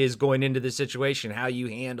fortitude is going into the situation, how you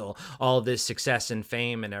handle all of this success and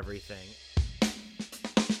fame and everything.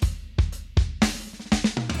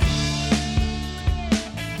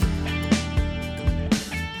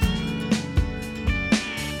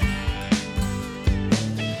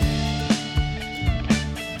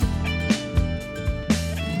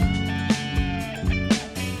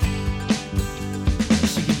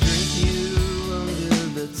 She could drink you under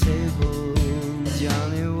the table,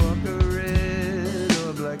 Johnny Walker Red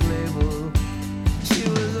or Black Label. She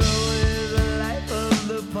was always the life of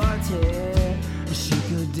the party. She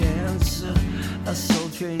could dance, a Soul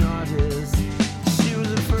Train artist. She was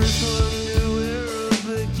the first one to wear a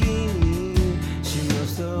bikini. She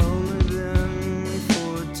must have only been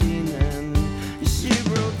 14 and she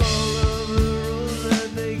broke all of the rules that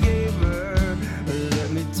they gave her. Let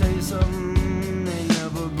me tell you something, they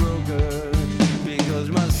never broke her. Because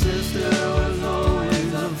my sister was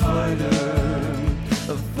always a fighter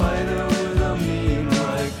with a mean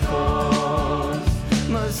right cause.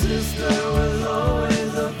 My sister was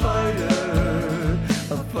always a fighter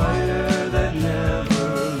that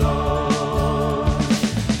never lost.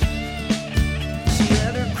 She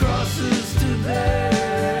had her crosses to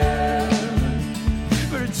bear,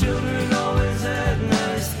 but her children always had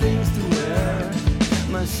nice things to wear.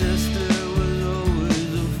 My sister was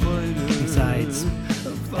always a fighter. Besides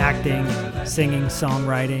acting, singing,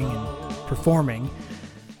 songwriting, and performing,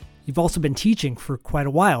 you've also been teaching for quite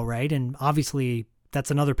a while, right? And obviously,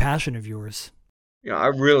 that's another passion of yours. I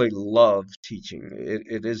really love teaching.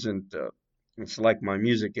 It isn't, it's like my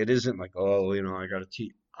music. It isn't like, oh, I got to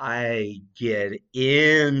teach. I get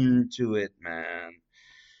into it, man.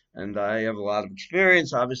 And I have a lot of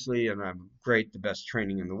experience, obviously, and I'm the best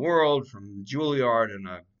training in the world from Juilliard, and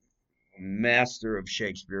I'm a master of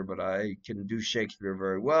Shakespeare, but I can do Shakespeare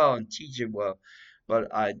very well and teach it well.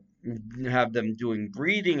 But I have them doing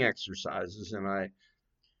breathing exercises, and I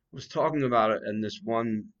was talking about it, and this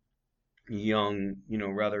one young,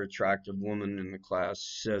 rather attractive woman in the class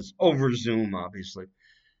says, over Zoom, obviously,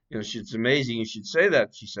 it's amazing you should say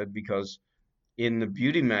that. She said, because in the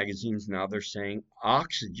beauty magazines now they're saying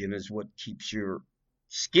oxygen is what keeps your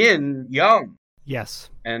skin young. Yes.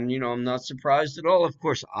 And, I'm not surprised at all. Of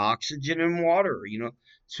course, oxygen and water,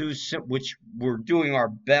 which we're doing our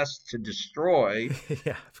best to destroy.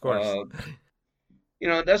 Yeah, of course.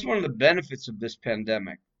 That's one of the benefits of this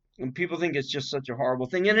pandemic. And people think it's just such a horrible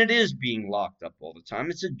thing, and it is being locked up all the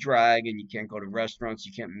time. It's a drag, and you can't go to restaurants,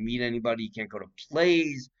 you can't meet anybody, you can't go to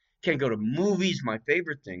plays, can't go to movies, my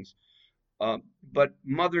favorite things. But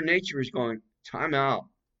Mother Nature is going, time out.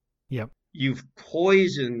 Yep. You've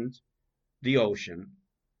poisoned the ocean.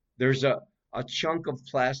 There's a chunk of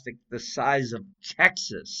plastic the size of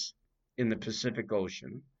Texas in the Pacific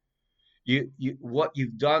Ocean. What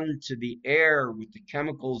you've done to the air with the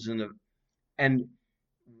chemicals and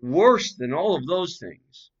worse than all of those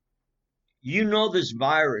things, this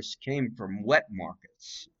virus came from wet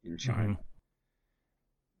markets in China.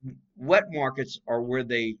 Wet markets are where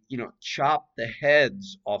they, chop the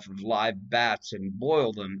heads off of live bats and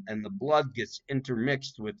boil them, and the blood gets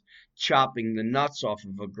intermixed with chopping the nuts off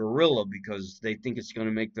of a gorilla because they think it's going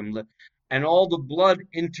to make them live. And all the blood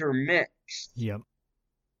intermixed. Yep.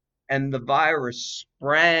 And the virus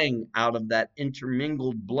sprang out of that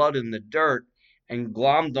intermingled blood in the dirt and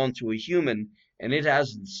glommed onto a human, and it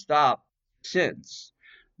hasn't stopped since.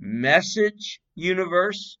 Message,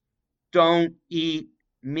 universe, don't eat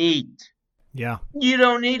meat. Yeah. You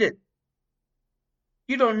don't need it.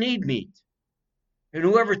 You don't need meat. And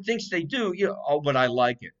whoever thinks they do, but I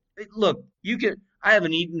like it. Look, I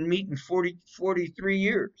haven't eaten meat in 43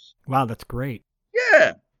 years. Wow, that's great.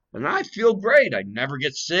 Yeah. And I feel great. I never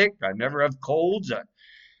get sick. I never have colds.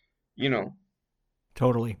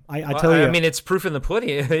 Totally. I Well, tell you. I mean, it's proof in the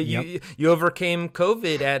pudding. You overcame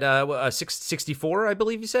COVID at 64, I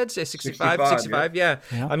believe you said? 65, 65, yeah.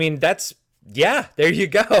 I mean, there you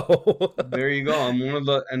go. There you go. I'm one of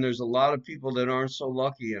the, and there's a lot of people that aren't so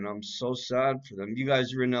lucky, and I'm so sad for them. You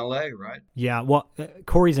guys are in LA, right? Yeah. Well,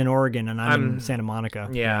 Corey's in Oregon, and I'm in Santa Monica.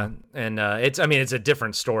 Yeah, and it's a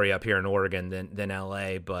different story up here in Oregon than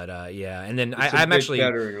LA, but yeah. And then I'm actually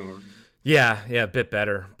better in Oregon. Yeah, a bit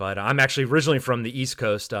better. But I'm actually originally from the East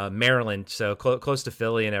Coast, Maryland, so close to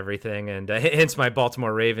Philly and everything, and hence my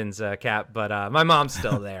Baltimore Ravens cap. But my mom's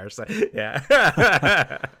still there, so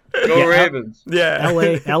yeah. Go Ravens. Yeah.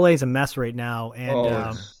 LA's a mess right now, and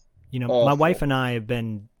awful. my wife and I have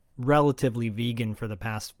been relatively vegan for the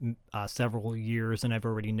past several years, and I've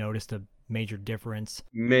already noticed a major difference.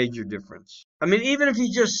 Major difference. I mean, even if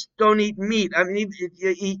you just don't eat meat, I mean, if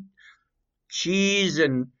you eat cheese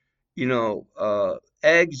and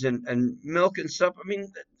eggs and milk and stuff, I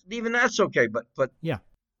mean, even that's okay. But yeah,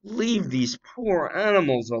 leave these poor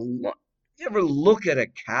animals alone. You ever look at a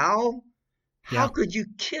cow? How could you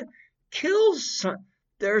kill some?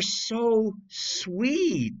 They're so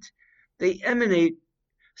sweet. They emanate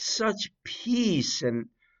such peace, and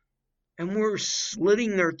we're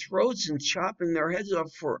slitting their throats and chopping their heads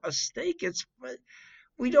off for a steak.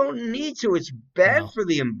 We don't need to. It's bad for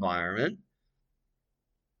the environment.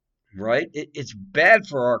 Right? It's bad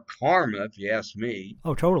for our karma, if you ask me.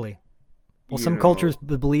 Oh, totally. Well, some cultures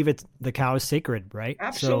believe the cow is sacred, right?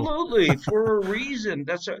 Absolutely, for a reason.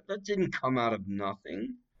 That didn't come out of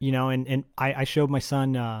nothing. And I showed my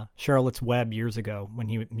son Charlotte's Web years ago when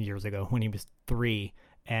he was 3,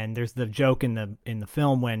 and there's the joke in the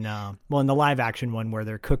film when in the live action one where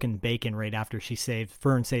they're cooking bacon right after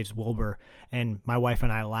Fern saves Wilbur, and my wife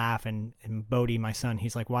and I laugh, and Bodie, my son,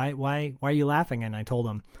 he's like, why are you laughing? And I told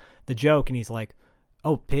him the joke, and he's like,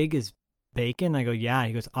 oh, pig is bacon? I go, yeah.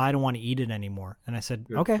 He goes, I don't want to eat it anymore. And I said,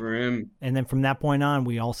 Good okay. for him. And then from that point on,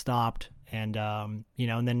 we all stopped. And, and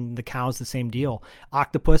then the cow's the same deal.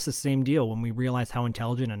 Octopus, the same deal. When we realized how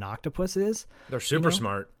intelligent an octopus is. They're super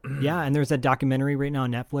smart. Yeah. And there's that documentary right now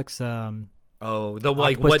on Netflix. The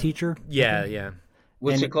Octopus Teacher. Yeah.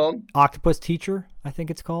 What's it called? Octopus Teacher, I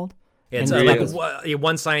think it's called. It's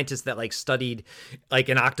one scientist that studied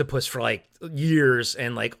an octopus for years,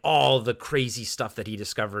 and all the crazy stuff that he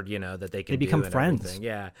discovered, that they can become do and friends. Everything.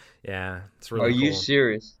 Yeah. It's really Are cool. you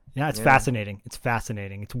serious? Yeah, it's fascinating. It's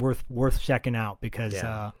fascinating. It's worth checking out because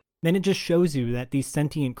then it just shows you that these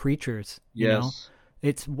sentient creatures, you know,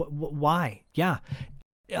 it's why? Yeah.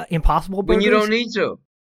 Impossible burgers. When you don't need to.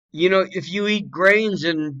 If you eat grains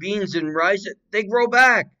and beans and rice, they grow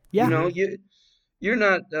back. Yeah. You're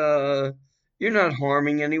not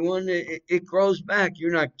harming anyone. It grows back.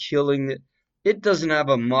 You're not killing it. It doesn't have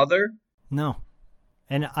a mother. No.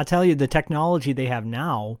 And I'll tell you, the technology they have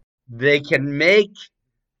now, they can make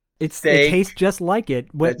it tastes just like it.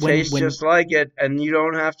 Just like it, and you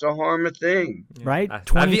don't have to harm a thing. Right?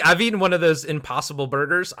 I've eaten one of those Impossible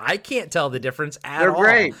Burgers. I can't tell the difference at all. They're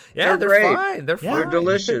great. Yeah, they're great. fine. They're fine. They're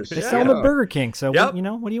delicious. They sell them at Burger King. So what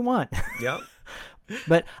do you want? Yep.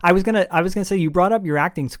 But I was gonna say, you brought up your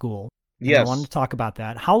acting school. Yes. I wanted to talk about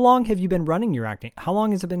that. How long have you been running your acting? How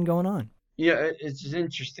long has it been going on? Yeah, it's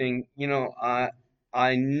interesting.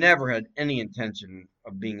 I never had any intention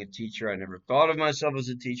of being a teacher. I never thought of myself as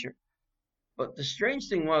a teacher. But the strange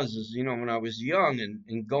thing is, when I was young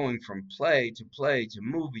and going from play to play to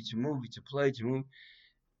movie to movie to play to movie,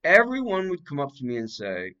 everyone would come up to me and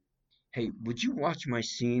say, hey, would you watch my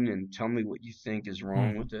scene and tell me what you think is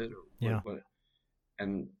wrong with it? Or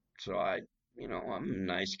and so I'm a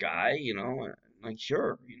nice guy, like,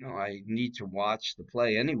 sure, I need to watch the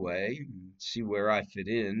play anyway, and see where I fit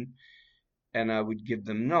in. And I would give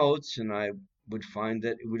them notes, and I would find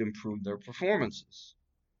that it would improve their performances.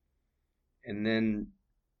 And then,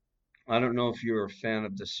 I don't know if you're a fan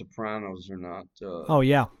of The Sopranos or not. Oh,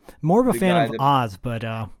 yeah. More of a fan of Oz, but...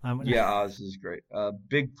 Yeah, Oz is great.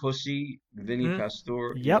 Big Pussy, Vinny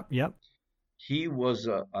Pastore. Yep. He was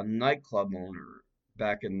a nightclub owner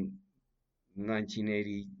back in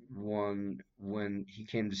 1981 when he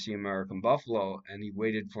came to see American Buffalo, and he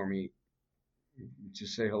waited for me to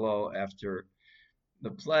say hello after the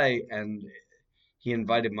play, and he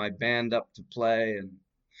invited my band up to play, and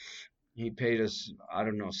he paid us, I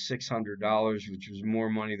don't know, $600, which was more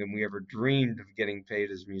money than we ever dreamed of getting paid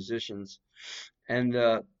as musicians. And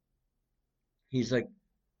he's like,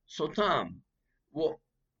 so Tom, well,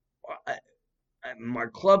 my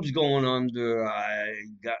club's going under. I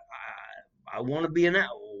want to be an actor.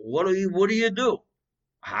 What do you do?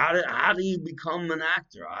 How do you become an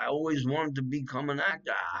actor? I always wanted to become an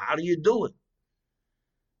actor. How do you do it?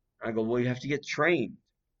 I go, well, you have to get trained.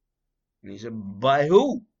 And he said, by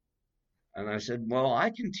who? And I said, well, I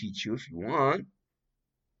can teach you if you want.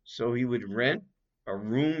 So he would rent a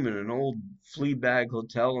room in an old flea bag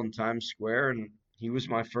hotel in Times Square, and he was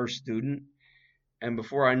my first student. And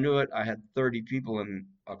before I knew it, I had 30 people in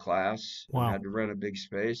a class. Wow. I had to rent a big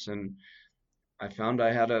space, and I found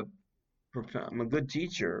I'm a good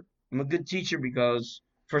teacher. I'm a good teacher because,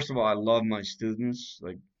 first of all, I love my students,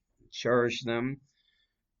 like cherish them,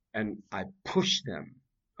 and I push them.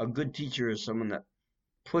 A good teacher is someone that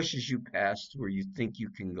pushes you past where you think you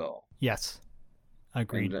can go. Yes,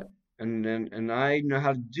 agreed. And I know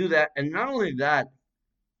how to do that. And not only that,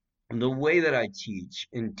 the way that I teach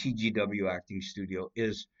in TGW Acting Studio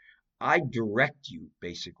is I direct you,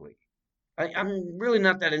 basically. I'm really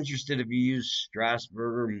not that interested if you use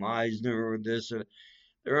Strasberg, Meisner, or this.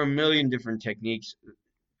 There are a million different techniques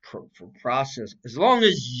for process, as long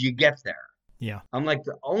as you get there. Yeah. I'm like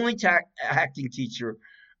the only acting teacher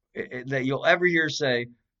that you'll ever hear say,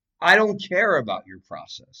 I don't care about your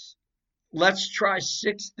process. Let's try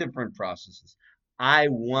 6 different processes. I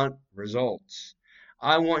want results.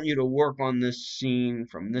 I want you to work on this scene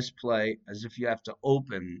from this play as if you have to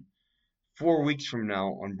open 4 weeks from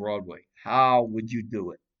now on Broadway. How would you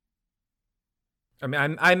do it? I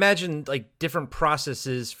mean, I imagine like different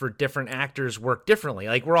processes for different actors work differently.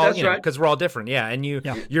 Like we're all, That's right. because we're all different. Yeah. And your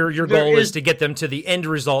There goal is is- to get them to the end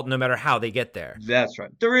result no matter how they get there. That's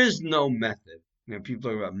right. There is no method.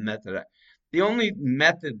 People talk about method. The only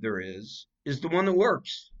method there is the one that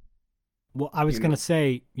works. Well, I was You going know. to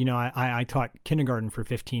say, I taught kindergarten for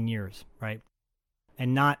 15 years, right?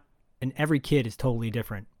 And every kid is totally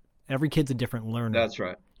different. Every kid's a different learner. That's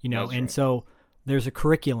right. That's And right. so there's a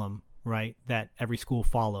curriculum, right, that every school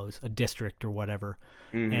follows, a district or whatever,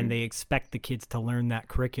 Mhm. and they expect the kids to learn that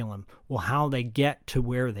curriculum. Well, how they get to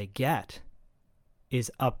where they get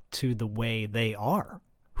is up to the way they are,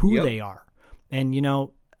 who Yep. they are. And,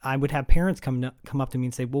 I would have parents come up to me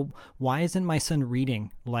and say, well, why isn't my son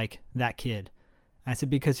reading like that kid? I said,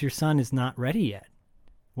 because your son is not ready yet.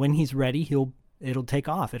 When he's ready, it'll take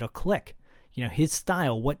off. It'll click. His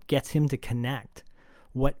style, what gets him to connect,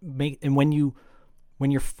 and when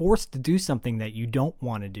you're forced to do something that you don't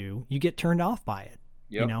want to do, you get turned off by it.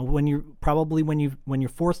 Yep. When you're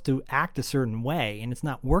forced to act a certain way and it's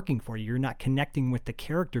not working for you, you're not connecting with the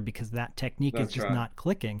character because that technique That's is just right. not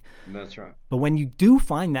clicking. That's right. But when you do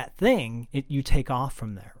find that thing, you take off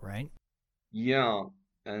from there, right? Yeah.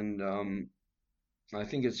 And I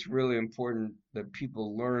think it's really important that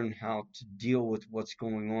people learn how to deal with what's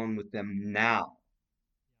going on with them now.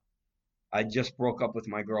 I just broke up with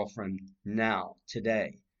my girlfriend now,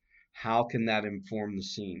 today. How can that inform the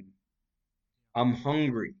scene? I'm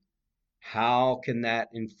hungry. How can that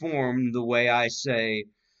inform the way I say,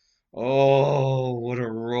 oh, what a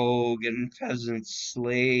rogue and peasant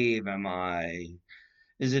slave am I?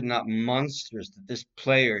 Is it not monstrous that this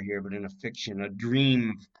player here, but in a fiction, a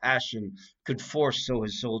dream of passion, could force so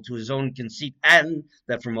his soul to his own conceit, and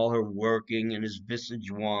that from all her working and his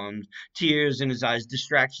visage wan, tears in his eyes,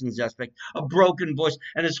 distractions aspect, a broken voice,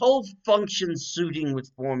 and his whole function suiting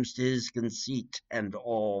with forms to his conceit, and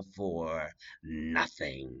all for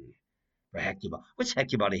nothing. For Hecuba. What's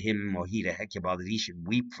Hecuba to him, or he to Hecuba, that he should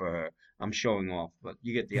weep for her? I'm showing off, but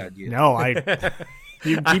you get the idea. No,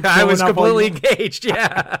 you keep I was filling up all completely your- engaged.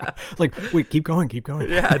 Yeah. like, wait, keep going.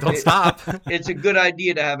 Yeah. Don't stop. It's a good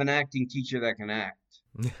idea to have an acting teacher that can act.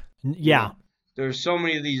 Yeah. There's so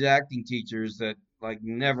many of these acting teachers that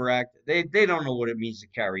never act. They don't know what it means to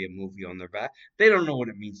carry a movie on their back. They don't know what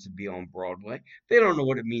it means to be on Broadway. They don't know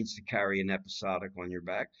what it means to carry an episodic on your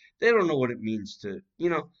back. They don't know what it means to,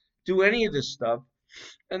 do any of this stuff.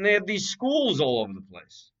 And they have these schools all over the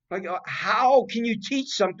place. How can you teach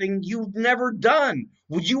something you've never done?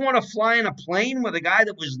 Would you want to fly in a plane with a guy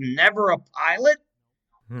that was never a pilot?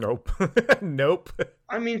 Nope. Nope.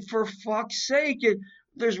 I mean, for fuck's sake.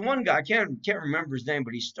 There's one guy, I can't remember his name,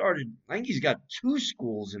 but I think he's got 2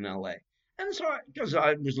 schools in LA. And so, because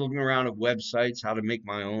I was looking around at websites, how to make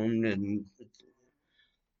my own, and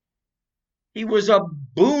he was a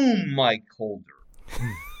boom mic holder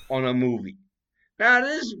on a movie. Now,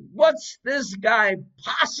 what's this guy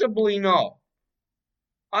possibly know?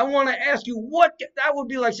 I want to ask you that would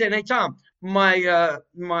be like saying, "Hey Tom, my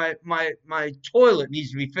toilet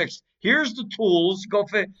needs to be fixed. Here's the tools. Go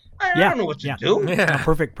fix." I don't know what to do. Yeah. A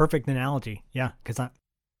perfect analogy. Yeah, because I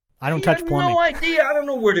don't I touch have plumbing. no idea. I don't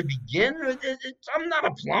know where to begin. I'm not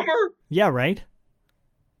a plumber. Yeah, right.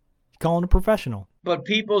 Calling a professional. But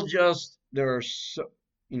people there are so,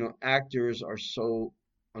 actors are so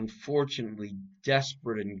unfortunately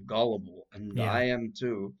desperate and gullible, and Yeah. I am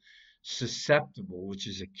too, susceptible, which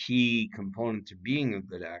is a key component to being a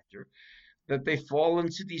good actor, that they fall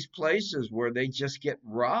into these places where they just get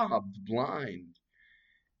robbed blind.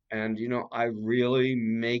 And, I really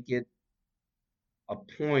make it a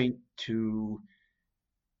point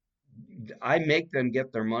I make them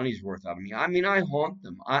get their money's worth out of me. I mean, I haunt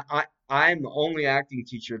them. I'm the only acting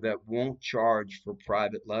teacher that won't charge for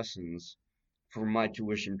private lessons for my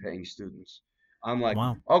tuition paying students. I'm like,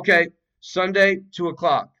 Wow. okay, Sunday,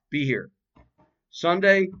 2:00, be here.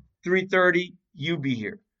 Sunday, 3:30, you be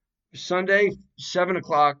here. Sunday,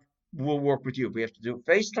 7:00, we'll work with you. If we have to do it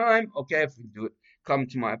FaceTime, okay. If we do it, come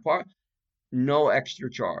to my apartment. No extra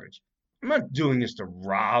charge. I'm not doing this to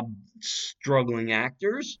rob struggling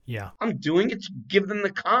actors. Yeah. I'm doing it to give them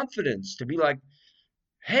the confidence to be like,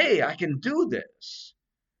 hey, I can do this.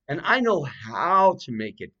 And I know how to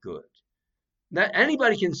make it good. That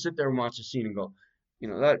anybody can sit there and watch a scene and go,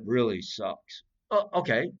 that really sucks.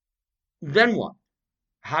 Okay. Then what?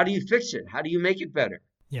 How do you fix it? How do you make it better?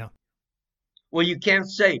 Yeah. Well, you can't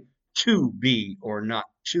say to be or not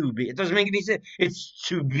to be. It doesn't make any sense. It's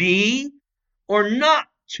to be or not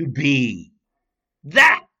to be.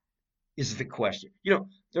 That is the question.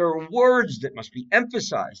 There are words that must be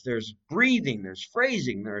emphasized. There's breathing, there's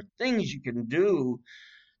phrasing, there are things you can do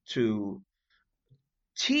to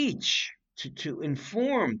teach, to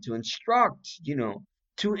inform, to instruct,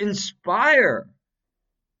 to inspire,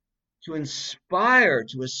 to aspire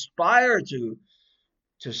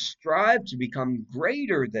to strive to become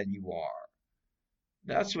greater than you are.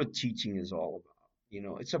 That's what teaching is all about.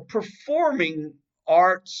 It's a performing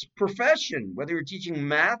arts profession. Whether you're teaching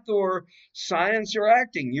math or science or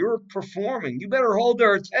acting, you're performing. You better hold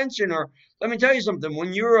their attention, or let me tell you something.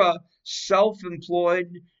 When you're a self-employed,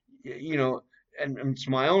 and it's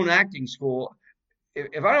my own acting school,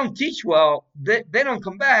 if I don't teach well, they don't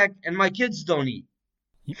come back, and my kids don't eat.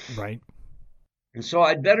 Right. And so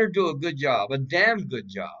I'd better do a good job, a damn good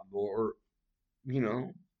job, or,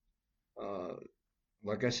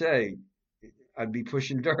 like I say, I'd be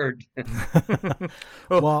pushing dirt.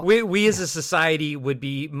 Well, we as a society would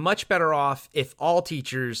be much better off if all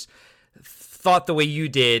teachers thought the way you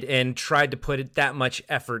did and tried to put that much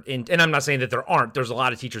effort in. And I'm not saying that there aren't. There's a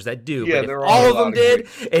lot of teachers that do. Yeah, but there if are all a of them lot of did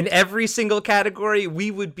in every single category,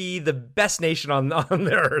 we would be the best nation on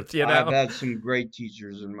the earth. I've had some great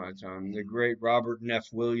teachers in my time. The great Robert Neff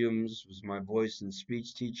Williams was my voice and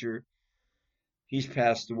speech teacher. He's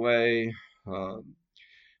passed away.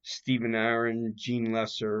 Stephen Aaron, Gene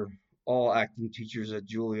Lesser, all acting teachers at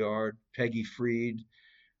Juilliard. Peggy Freed,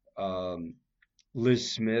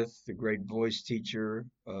 Liz Smith, the great voice teacher,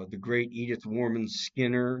 the great Edith Warman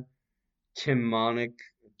Skinner, Tim Monick,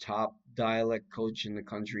 top dialect coach in the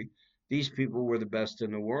country. These people were the best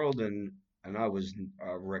in the world, and I was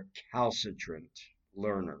a recalcitrant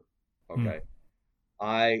learner. Okay.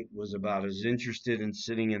 I was about as interested in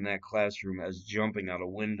sitting in that classroom as jumping out a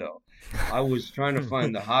window. I was trying to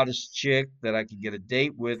find the hottest chick that I could get a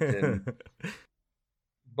date with,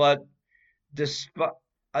 but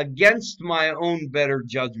against my own better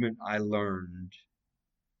judgment, I learned.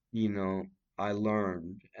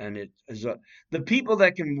 And it is the people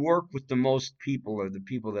that can work with the most people are the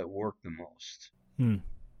people that work the most.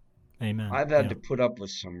 Amen. I've had to put up with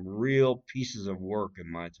some real pieces of work in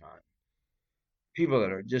my time. People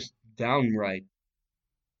that are just downright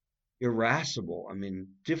irascible. I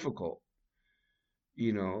mean, difficult,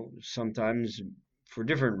 sometimes for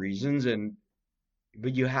different reasons.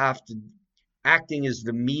 But you have to, acting is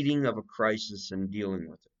the meeting of a crisis and dealing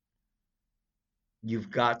with it.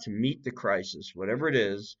 You've got to meet the crisis, whatever it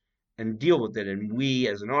is, and deal with it. And we,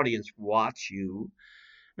 as an audience, watch you.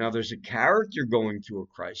 Now, there's a character going through a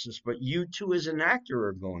crisis, but you too, as an actor,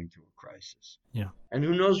 are going through a crisis. Yeah. And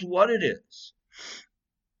who knows what it is?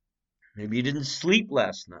 Maybe you didn't sleep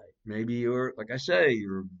last night. Maybe you're, like I say,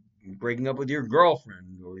 you're breaking up with your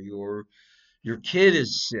girlfriend, or your kid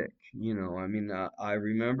is sick. I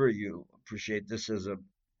remember, you appreciate this as a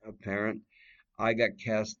parent. I got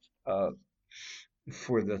cast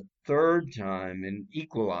for the third time in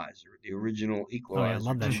Equalizer, the original Equalizer I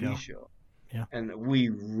love that TV show. Yeah. And we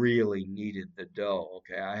really needed the dough.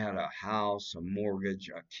 Okay, I had a house, a mortgage,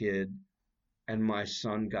 a kid, and my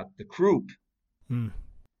son got the croup.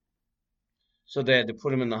 So they had to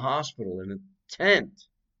put him in the hospital in a tent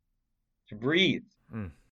to breathe.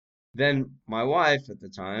 Then my wife at the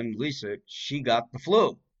time, Lisa, she got the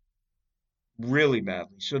flu really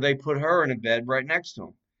badly. So they put her in a bed right next to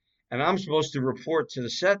him. And I'm supposed to report to the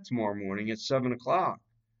set tomorrow morning at 7:00.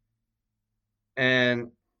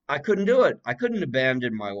 And I couldn't do it. I couldn't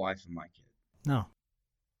abandon my wife and my kid. No.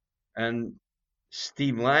 And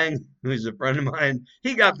Steve Lang, who's a friend of mine,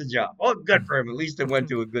 he got the job. Oh, good for him. At least it went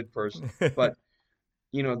to a good person. But,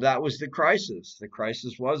 that was the crisis. The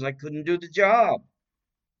crisis was I couldn't do the job.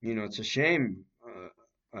 It's a shame.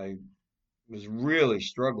 I was really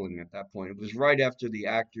struggling at that point. It was right after the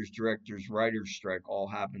actors, directors, writers strike all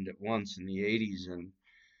happened at once in the 80s, and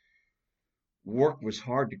work was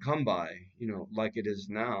hard to come by, like it is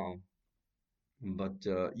now. But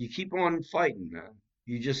you keep on fighting, man.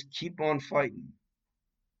 You just keep on fighting.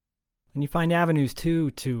 And you find avenues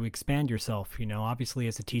too to expand yourself, obviously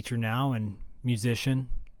as a teacher now and musician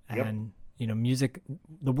and, music,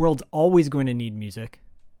 the world's always going to need music.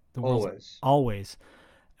 Always.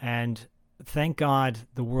 And thank God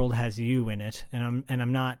the world has you in it. And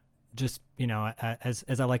I'm not just,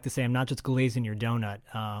 as I like to say, I'm not just glazing your donut.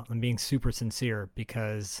 I'm being super sincere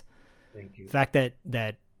because Thank you. the fact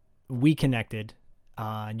that we connected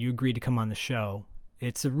and you agreed to come on the show,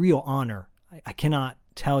 it's a real honor. I cannot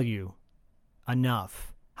tell you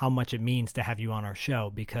enough how much it means to have you on our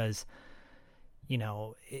show because,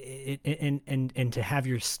 and to have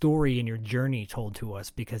your story and your journey told to us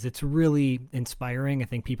because it's really inspiring. I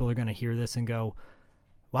think people are going to hear this and go,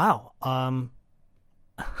 wow, I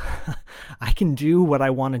can do what I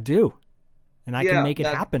want to do and I can make it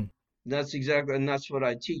happen. That's exactly, and that's what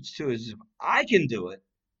I teach too, is if I can do it,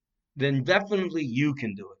 then definitely you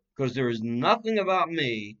can do it. Because there is nothing about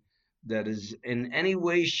me that is in any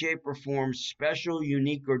way, shape, or form special,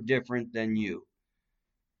 unique, or different than you.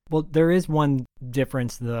 Well, there is one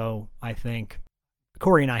difference, though, I think.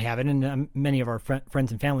 Corey and I have it, and many of our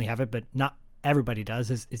friends and family have it, but not everybody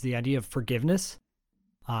does, is the idea of forgiveness,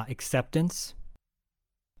 acceptance.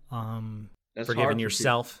 That's Forgiving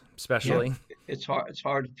yourself, especially. Yeah, it's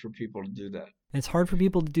hard for people to do that. It's hard for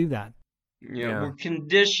people to do that. Yeah. We're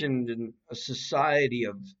conditioned in a society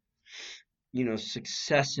of,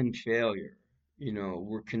 success and failure.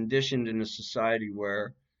 We're conditioned in a society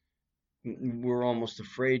where we're almost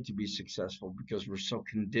afraid to be successful because we're so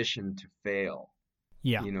conditioned to fail.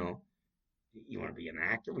 Yeah. You want to be an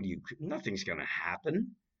actor? Nothing's going to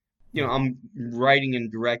happen. I'm writing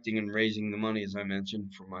and directing and raising the money, as I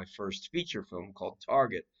mentioned, for my first feature film called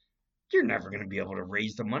Target. You're never going to be able to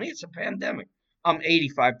raise the money. It's a pandemic. I'm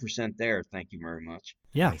 85% there. Thank you very much.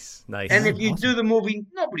 Yeah. Nice. And if you do the movie,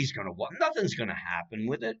 nobody's going to watch. Nothing's going to happen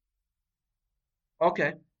with it.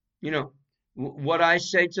 Okay. What I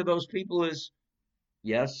say to those people is,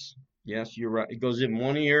 yes, you're right. It goes in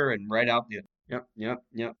one ear and right out the other. Yep.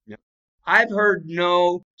 I've heard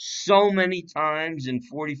no so many times in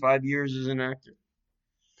 45 years as an actor.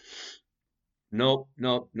 Nope.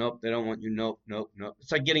 They don't want you. Nope.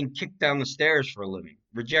 It's like getting kicked down the stairs for a living.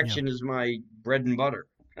 Rejection is my bread and butter.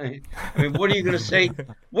 I mean, what are you going to say?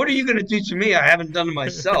 What are you going to do to me? I haven't done to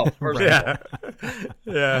myself.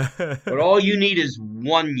 Yeah. But all you need is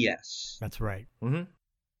one yes. That's right. Mm-hmm.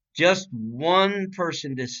 Just one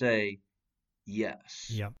person to say,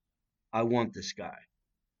 yes. Yep. I want this guy.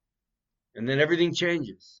 And then everything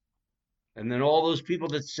changes. And then all those people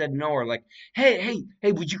that said no are like, hey,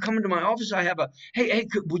 would you come into my office? I have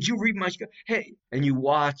would you read my script? Hey, and you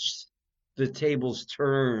watch the tables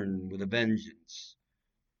turn with a vengeance.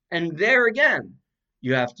 And there again,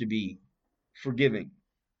 you have to be forgiving.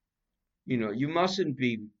 You mustn't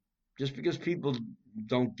be, just because people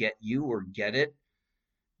don't get you or get it,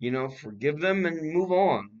 forgive them and move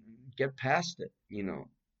on. Get past it,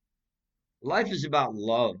 Life is about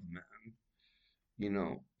love, man.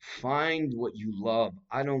 Find what you love.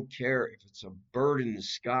 I don't care if it's a bird in the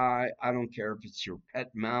sky. I don't care if it's your pet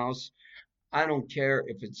mouse. I don't care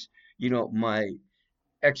if it's, my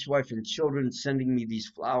ex-wife and children sending me these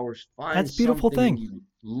flowers. Find that's a beautiful something thing. you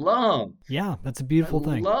love. Yeah, that's a beautiful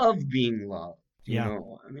thing. I love being loved. Yeah. I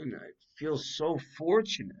feel so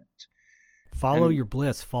fortunate. Follow your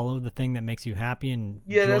bliss. Follow the thing that makes you happy, and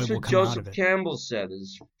yeah, joy that's will what come out Joseph of it. Campbell said,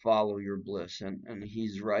 is follow your bliss, and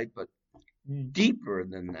he's right, but deeper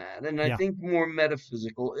than that, and I think more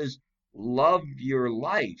metaphysical, is love your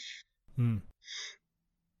life.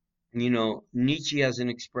 Nietzsche has an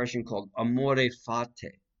expression called amore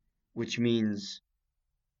fati, which means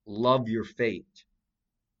love your fate,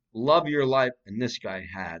 love your life. And this guy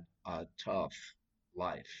had a tough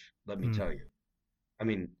life, let me tell you. I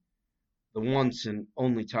mean, the once and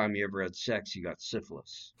only time he ever had sex, he got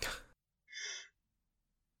syphilis.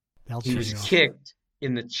 He was kicked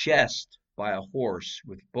in the chest by a horse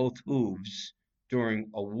with both hooves during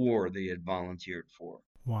a war they had volunteered for.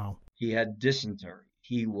 Wow. He had dysentery.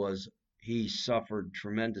 He suffered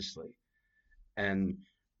tremendously. And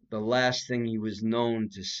the last thing he was known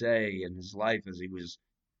to say in his life, as he was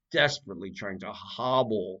desperately trying to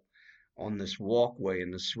hobble on this walkway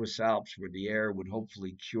in the Swiss Alps where the air would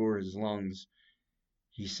hopefully cure his lungs,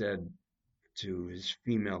 he said to his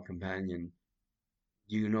female companion,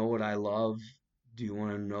 "Do you know what I love? Do you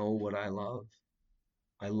want to know what I love?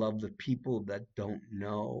 I love the people that don't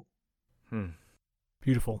know."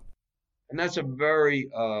 Beautiful. And that's a very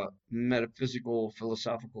metaphysical,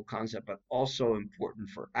 philosophical concept, but also important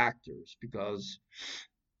for actors, because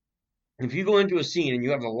if you go into a scene and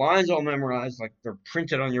you have the lines all memorized, like they're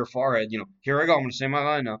printed on your forehead, here I go, I'm going to say my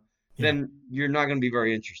line now, then you're not going to be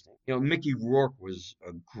very interesting. Mickey Rourke was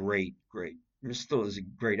a great, still is a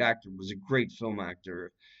great actor, was a great film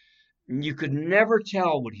actor. You could never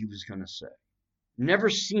tell what he was going to say. Never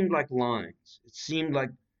seemed like lines. It seemed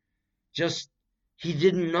like just he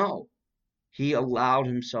didn't know. He allowed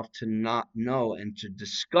himself to not know and to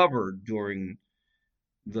discover during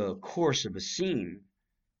the course of a scene.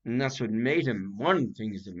 And that's what made him, one of the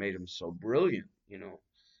things that made him so brilliant,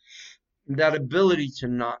 that ability to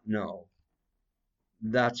not know.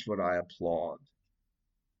 That's what I applaud.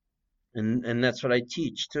 And that's what I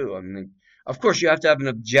teach too. I mean, of course you have to have an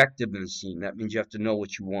objective in a scene. That means you have to know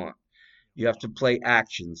what you want. You have to play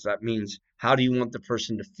actions. That means how do you want the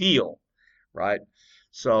person to feel, right?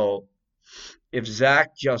 So if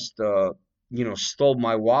Zach just, stole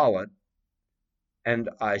my wallet and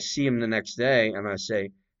I see him the next day and I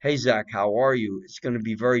say, "Hey, Zach, how are you?" It's going to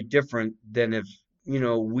be very different than if,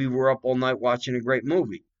 we were up all night watching a great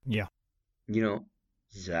movie. Yeah.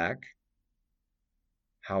 Zach,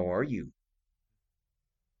 how are you?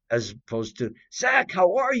 As opposed to, "Zach,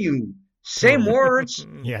 how are you?" Same words,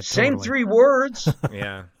 same 3 words.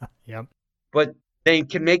 Yeah. Yep. But they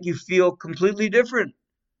can make you feel completely different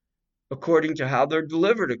according to how they're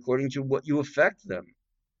delivered, according to what you affect them.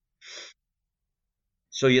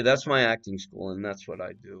 So yeah, that's my acting school, and that's what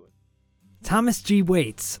I do. Thomas G.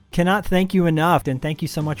 Waits, cannot thank you enough, and thank you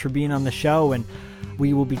so much for being on the show, and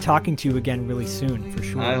we will be talking to you again really soon, for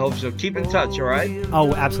sure. I hope so. Keep in touch, all right?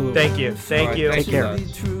 Oh, absolutely. Thank you. Thank you. Take care.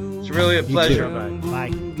 It's really a pleasure.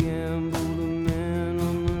 Bye.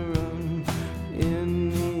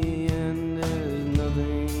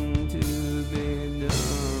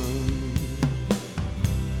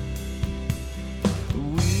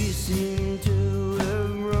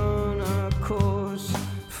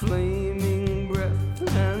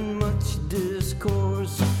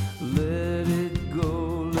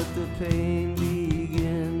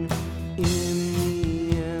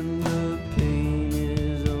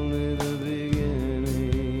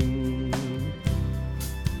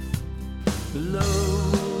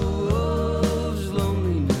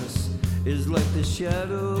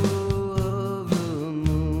 Shadow of the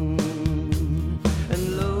moon,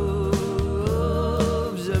 and love's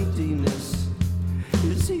emptiness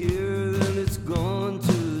is here and it's gone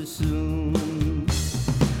too soon.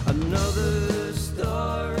 Another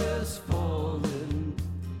star has fallen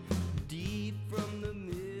deep from the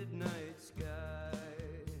midnight sky.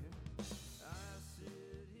 I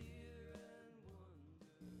sit here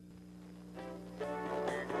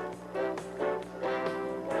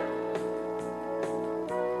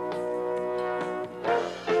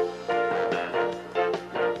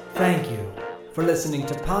Thank you for listening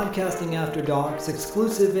to Podcasting After Dark's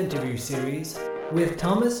exclusive interview series with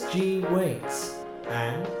Thomas G. Waits.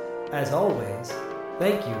 And, as always,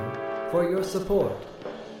 thank you for your support.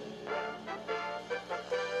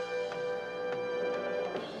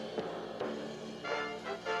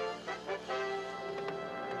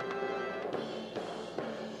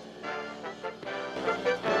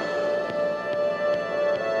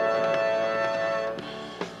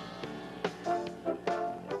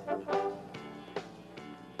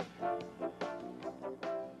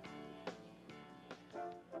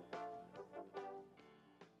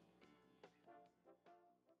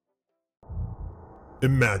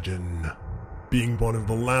 Imagine being one of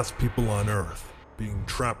the last people on Earth, being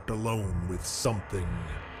trapped alone with something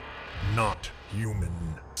not human,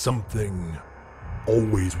 something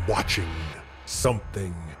always watching,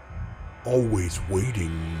 something always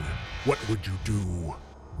waiting. What would you do?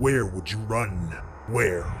 Where would you run?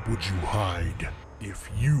 Where would you hide if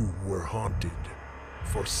you were haunted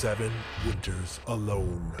for 7 winters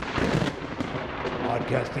alone?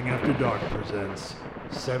 Podcasting After Dark presents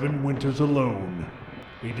 7 Winters Alone,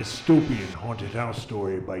 a dystopian haunted house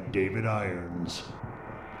story by David Irons.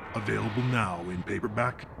 Available now in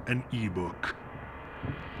paperback and ebook.